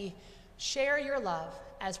 that we share your love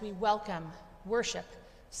as we welcome, worship,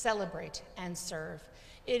 celebrate, and serve.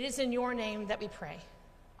 It is in your name that we pray.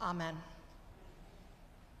 Amen.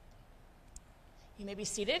 You may be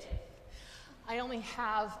seated. I only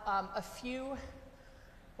have I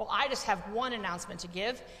just have one announcement to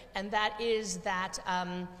give, and that is that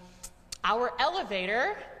our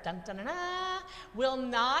elevator will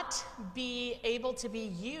not be able to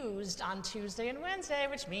be used on Tuesday and Wednesday,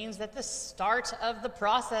 which means that the start of the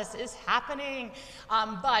process is happening.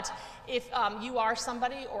 But if you are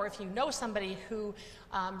somebody, or if you know somebody who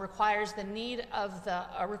requires the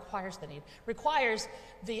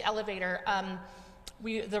elevator,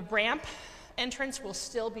 the ramp entrance will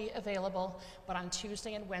still be available, but on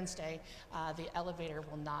Tuesday and Wednesday, the elevator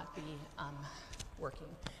will not be working.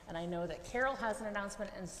 And I know that Carol has an announcement,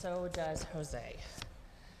 and so does Jose.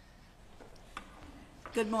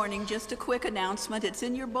 Good morning. Just a quick announcement. It's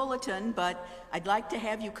in your bulletin, but I'd like to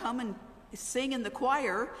have you come and sing in the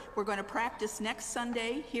choir. We're going to practice next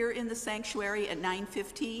Sunday here in the sanctuary at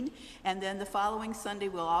 9:15, and then the following Sunday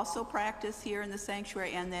we'll also practice here in the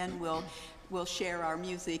sanctuary, and then we'll share our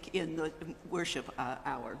music in the worship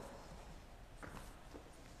hour.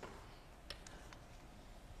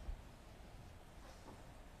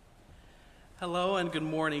 Hello and good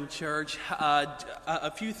morning, church.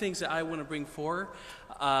 A few things that I want to bring forward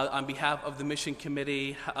on behalf of the Mission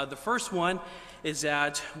Committee. The first one is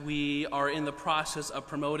that we are in the process of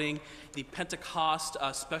promoting the Pentecost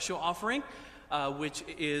special offering, which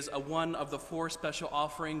is one of the 4 special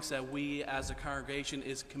offerings that we as a congregation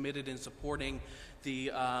is committed in supporting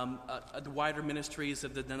the wider ministries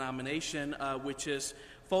of the denomination, which is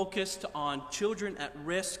focused on children at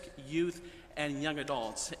risk, youth, and young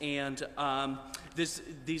adults. And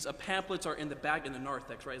these pamphlets are in the back in the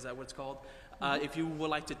narthex, right? Is that what it's called? If you would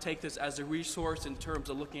like to take this as a resource in terms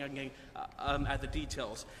of looking at the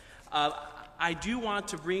details. I do want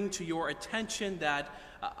to bring to your attention that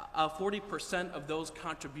 40% of those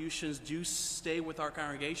contributions do stay with our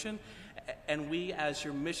congregation, and we as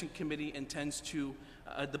your mission committee intends to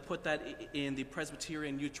put that in the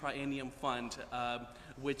Presbyterian Youth Triennium Fund,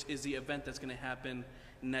 which is the event that's going to happen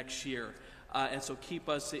next year. And so keep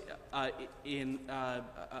us in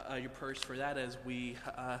your prayers for that as we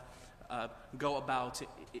go about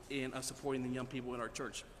in supporting the young people in our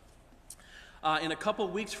church. In a couple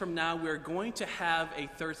weeks from now, we're going to have a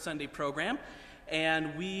third Sunday program,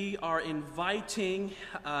 and we are inviting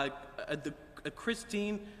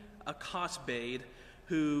Christine Cosbade,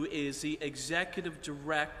 who is the executive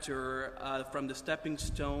director from the Stepping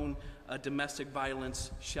Stone Domestic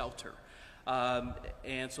Violence Shelter.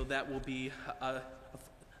 And so that will be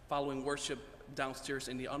following worship downstairs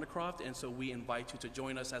in the Undercroft, and so we invite you to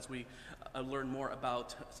join us as we learn more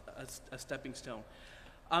about a Stepping Stone.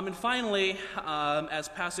 And finally, as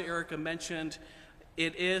Pastor Erica mentioned,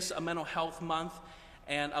 it is a mental health month,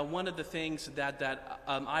 and one of the things that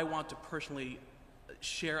I want to personally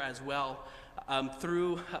share as well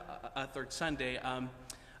through Third Sunday.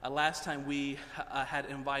 Last time we had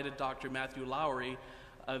invited Dr. Matthew Lowry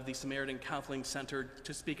of the Samaritan Counseling Center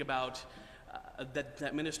to speak about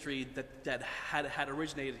that ministry that had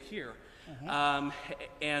originated here.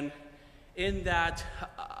 And in that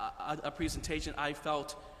presentation, I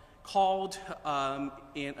felt called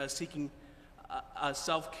in seeking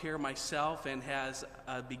self-care myself, and has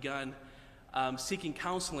begun seeking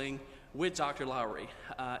counseling with Dr. Lowry.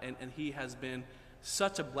 And he has been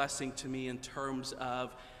such a blessing to me in terms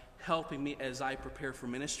of helping me as I prepare for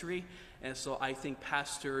ministry. And so I think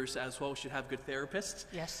pastors as well should have good therapists.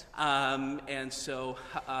 Yes. And so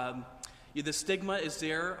the stigma is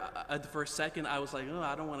there. For a second, I was like, oh,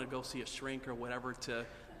 I don't want to go see a shrink or whatever to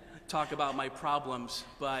talk about my problems.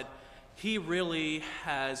 But he really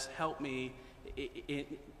has helped me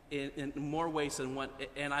in more ways than one,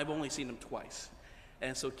 and I've only seen him twice.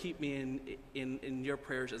 And so keep me in your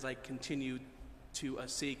prayers as I continue to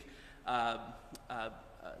seek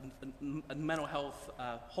mental health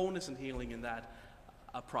wholeness and healing in that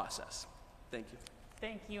process. Thank you.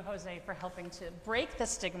 Thank you, Jose, for helping to break the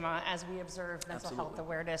stigma as we observe mental health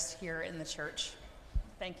awareness here in the church.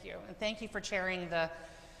 Thank you. And thank you for chairing the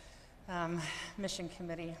mission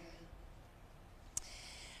committee.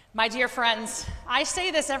 My dear friends, I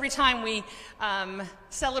say this every time we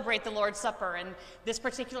celebrate the Lord's Supper, and this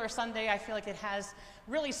particular Sunday I feel like it has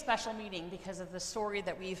really special meaning because of the story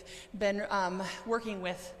that we've been working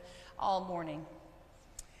with all morning.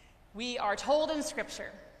 We are told in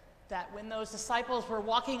Scripture that when those disciples were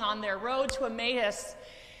walking on their road to Emmaus,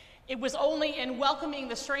 it was only in welcoming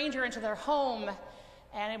the stranger into their home,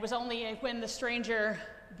 and it was only when the stranger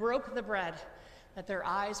broke the bread that their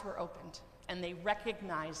eyes were opened and they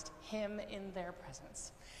recognized him in their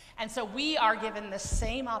presence. And so we are given the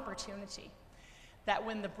same opportunity that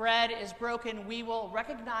when the bread is broken, we will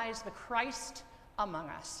recognize the Christ among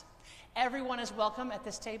us. Everyone is welcome at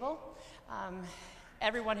this table.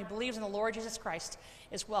 Everyone who believes in the Lord Jesus Christ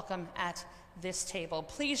is welcome at this table.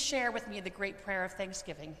 Please share with me the great prayer of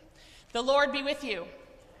thanksgiving. The Lord be with you.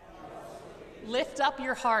 Lift up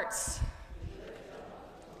your hearts.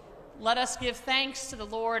 Let us give thanks to the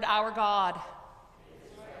Lord our God.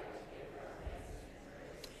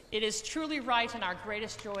 It is truly right and our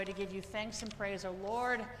greatest joy to give you thanks and praise, O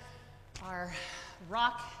Lord, our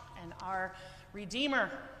rock and our Redeemer,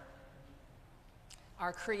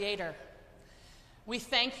 our Creator. We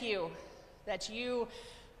thank you that you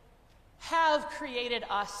have created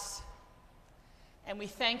us, and we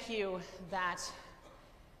thank you that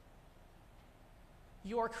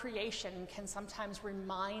your creation can sometimes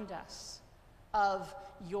remind us of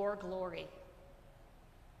your glory,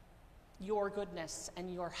 your goodness,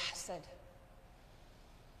 and your chesed.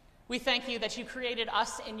 We thank you that you created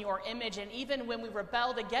us in your image, and even when we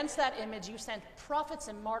rebelled against that image, you sent prophets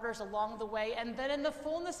and martyrs along the way, and then in the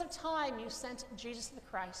fullness of time, you sent Jesus the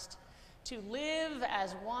Christ to live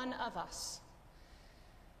as one of us.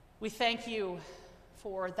 We thank you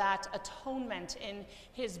for that atonement in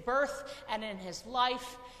his birth and in his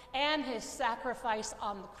life and his sacrifice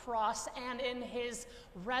on the cross and in his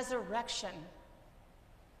resurrection.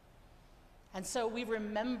 And so we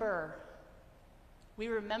remember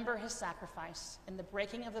his sacrifice in the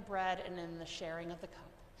breaking of the bread and in the sharing of the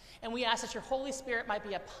cup. And we ask that your Holy Spirit might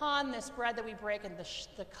be upon this bread that we break and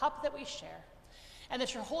the cup that we share, and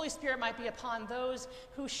that your Holy Spirit might be upon those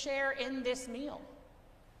who share in this meal.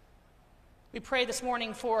 We pray this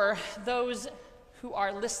morning for those who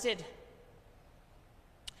are listed.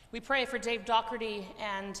 We pray for Dave Doherty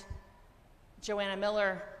and Joanna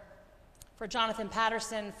Miller, for Jonathan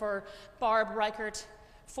Patterson, for Barb Reichert,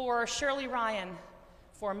 for Shirley Ryan,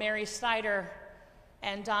 for Mary Snyder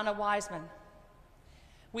and Donna Wiseman.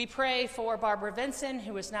 We pray for Barbara Vinson,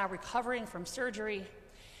 who is now recovering from surgery.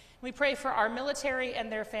 We pray for our military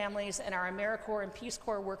and their families, and our AmeriCorps and Peace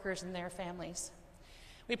Corps workers and their families.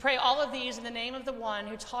 We pray all of these in the name of the one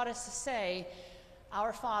who taught us to say,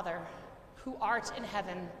 Our Father, who art in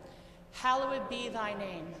heaven, hallowed be thy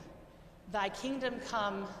name. Thy kingdom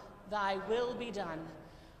come, thy will be done,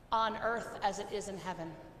 on earth as it is in heaven.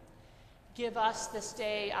 Give us this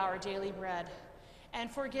day our daily bread, and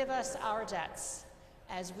forgive us our debts,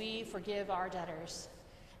 as we forgive our debtors.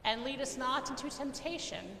 And lead us not into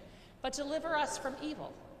temptation, but deliver us from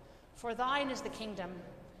evil. For thine is the kingdom,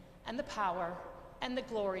 and the power, and the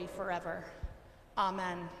glory forever.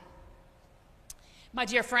 Amen. My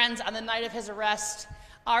dear friends, on the night of his arrest,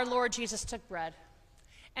 our Lord Jesus took bread,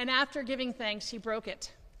 and after giving thanks, he broke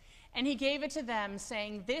it, and he gave it to them,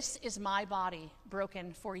 saying, This is my body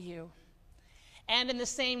broken for you. And in the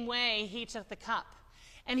same way, he took the cup,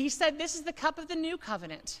 and he said, This is the cup of the new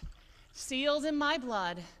covenant, sealed in my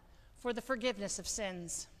blood for the forgiveness of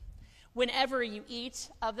sins. Whenever you eat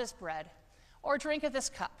of this bread or drink of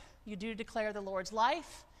this cup, you do declare the Lord's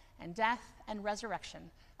life and death and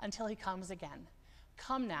resurrection until he comes again.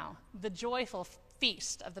 Come now, the joyful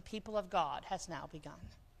feast of the people of God has now begun.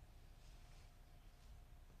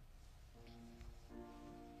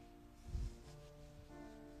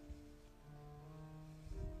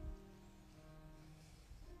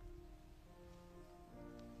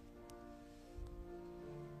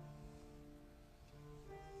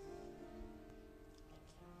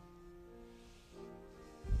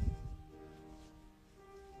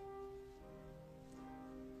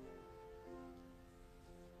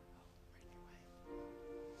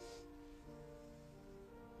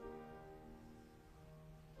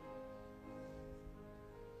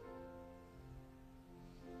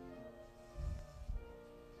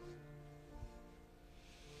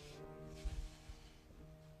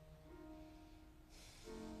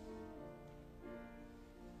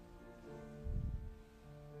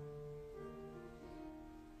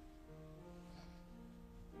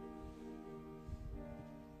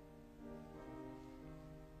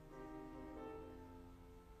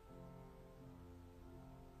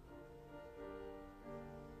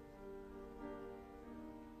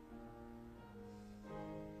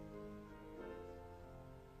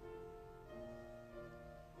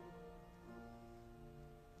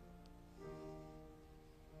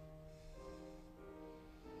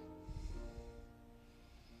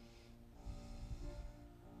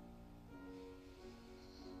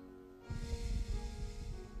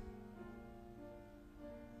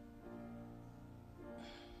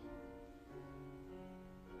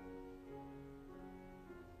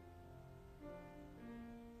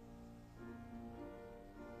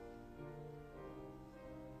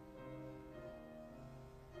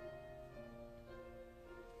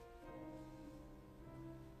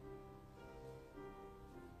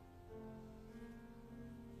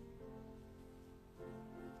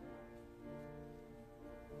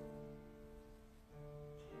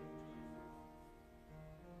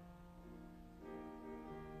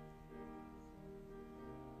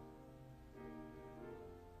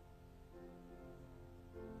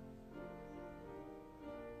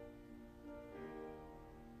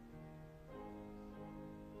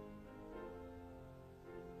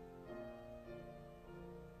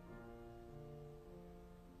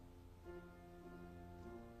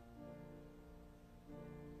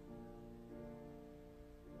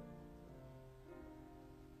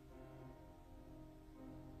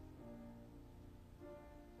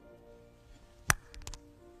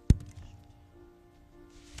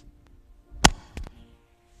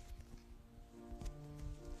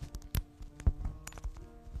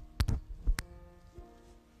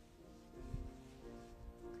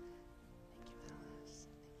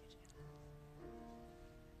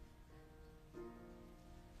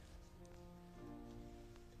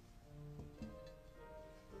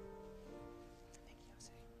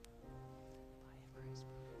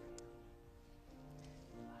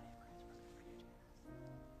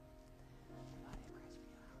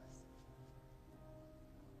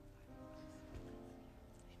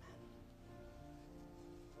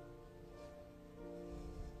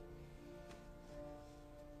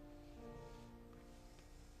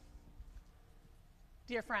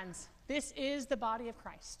 Dear friends, this is the body of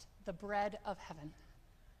Christ, the bread of heaven.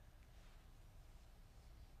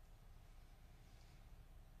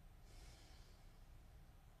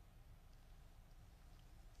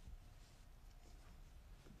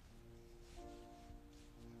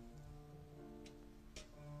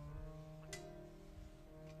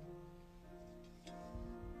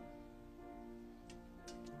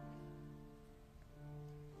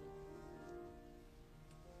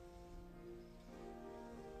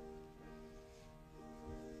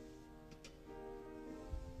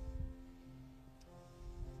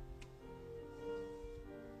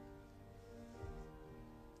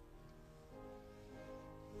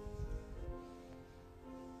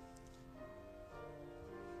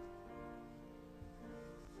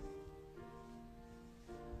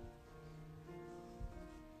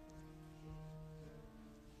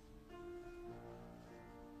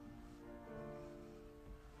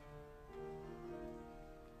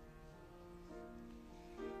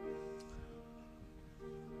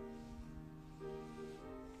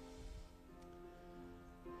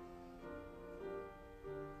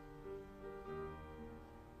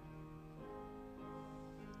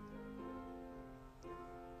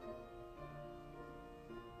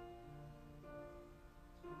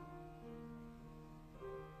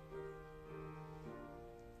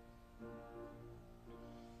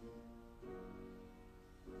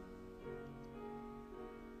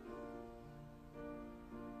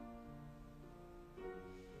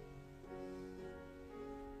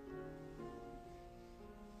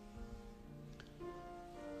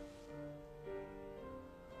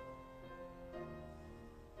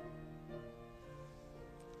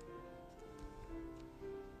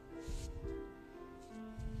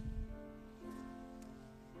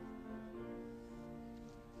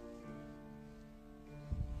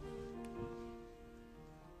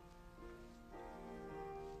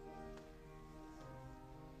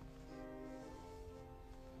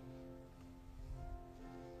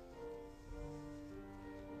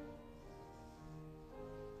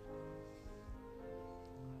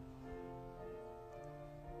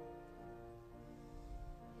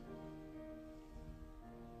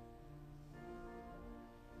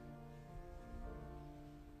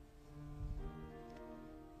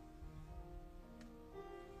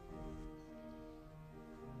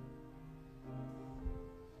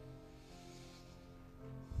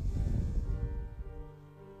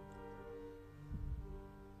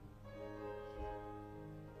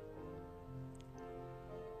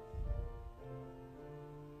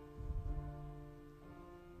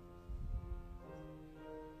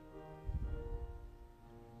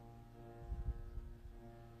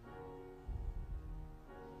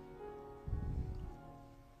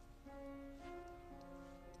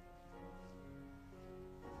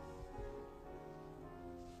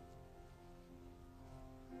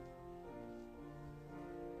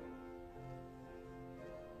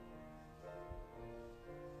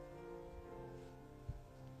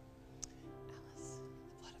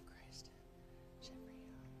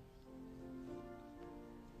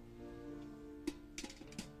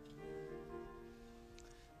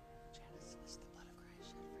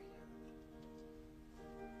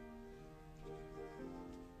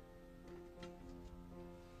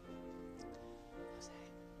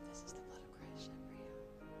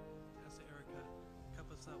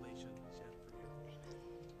 salvation shed for you.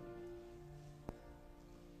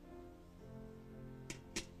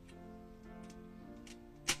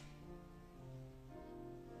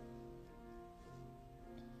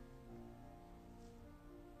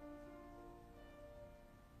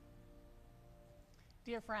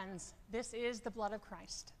 Dear friends, this is the blood of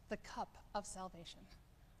Christ, the cup of salvation.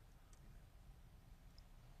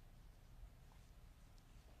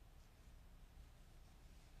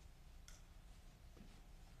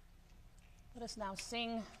 Let us now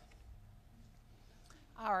sing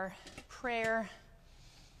our prayer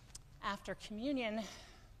after communion.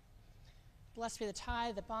 Blessed be the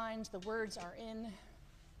tie that binds, the words are in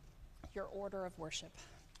your order of worship.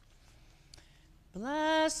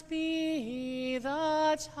 Blessed be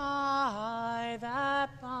the tie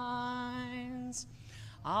that binds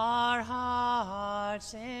our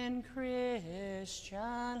hearts in Christian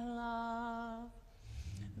love,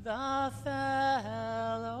 the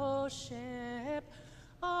fellowship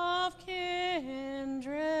of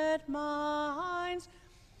kindred minds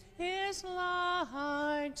is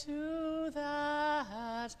like to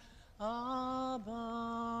that above.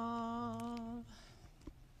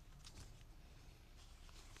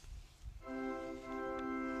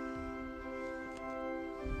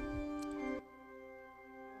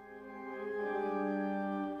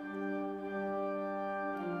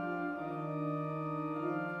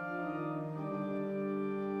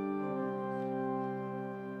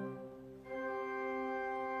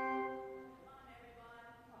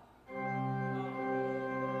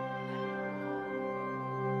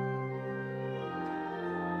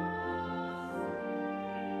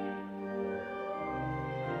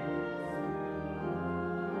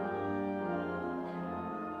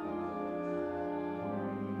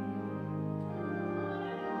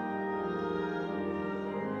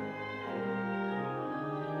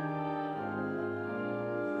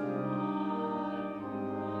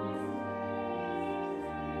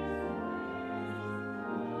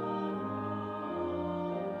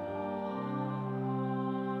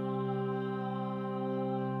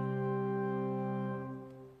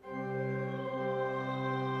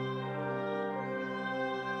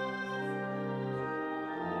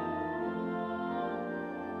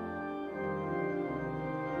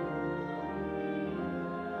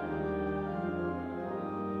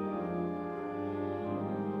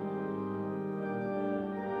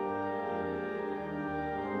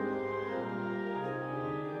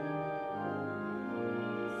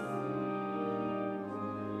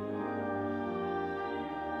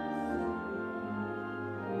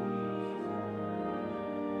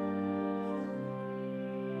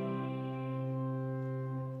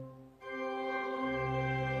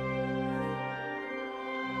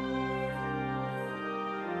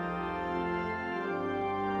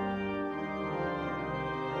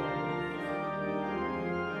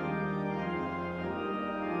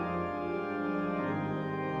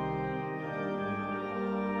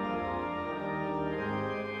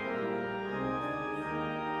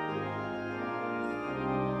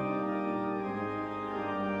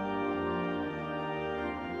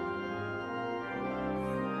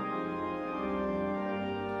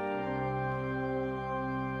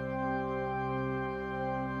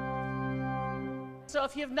 So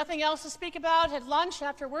if you have nothing else to speak about at lunch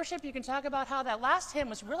after worship, you can talk about how that last hymn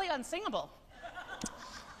was really unsingable.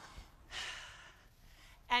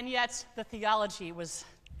 And yet the theology was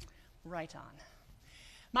right on.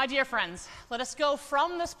 My dear friends, let us go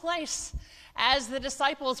from this place as the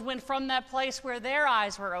disciples went from that place where their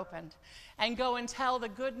eyes were opened, and go and tell the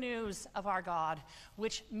good news of our God,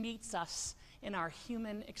 which meets us in our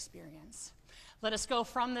human experience. Let us go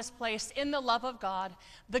from this place in the love of God,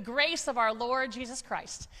 the grace of our Lord Jesus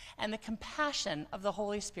Christ, and the compassion of the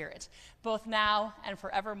Holy Spirit, both now and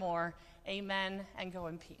forevermore. Amen, and go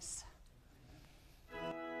in peace.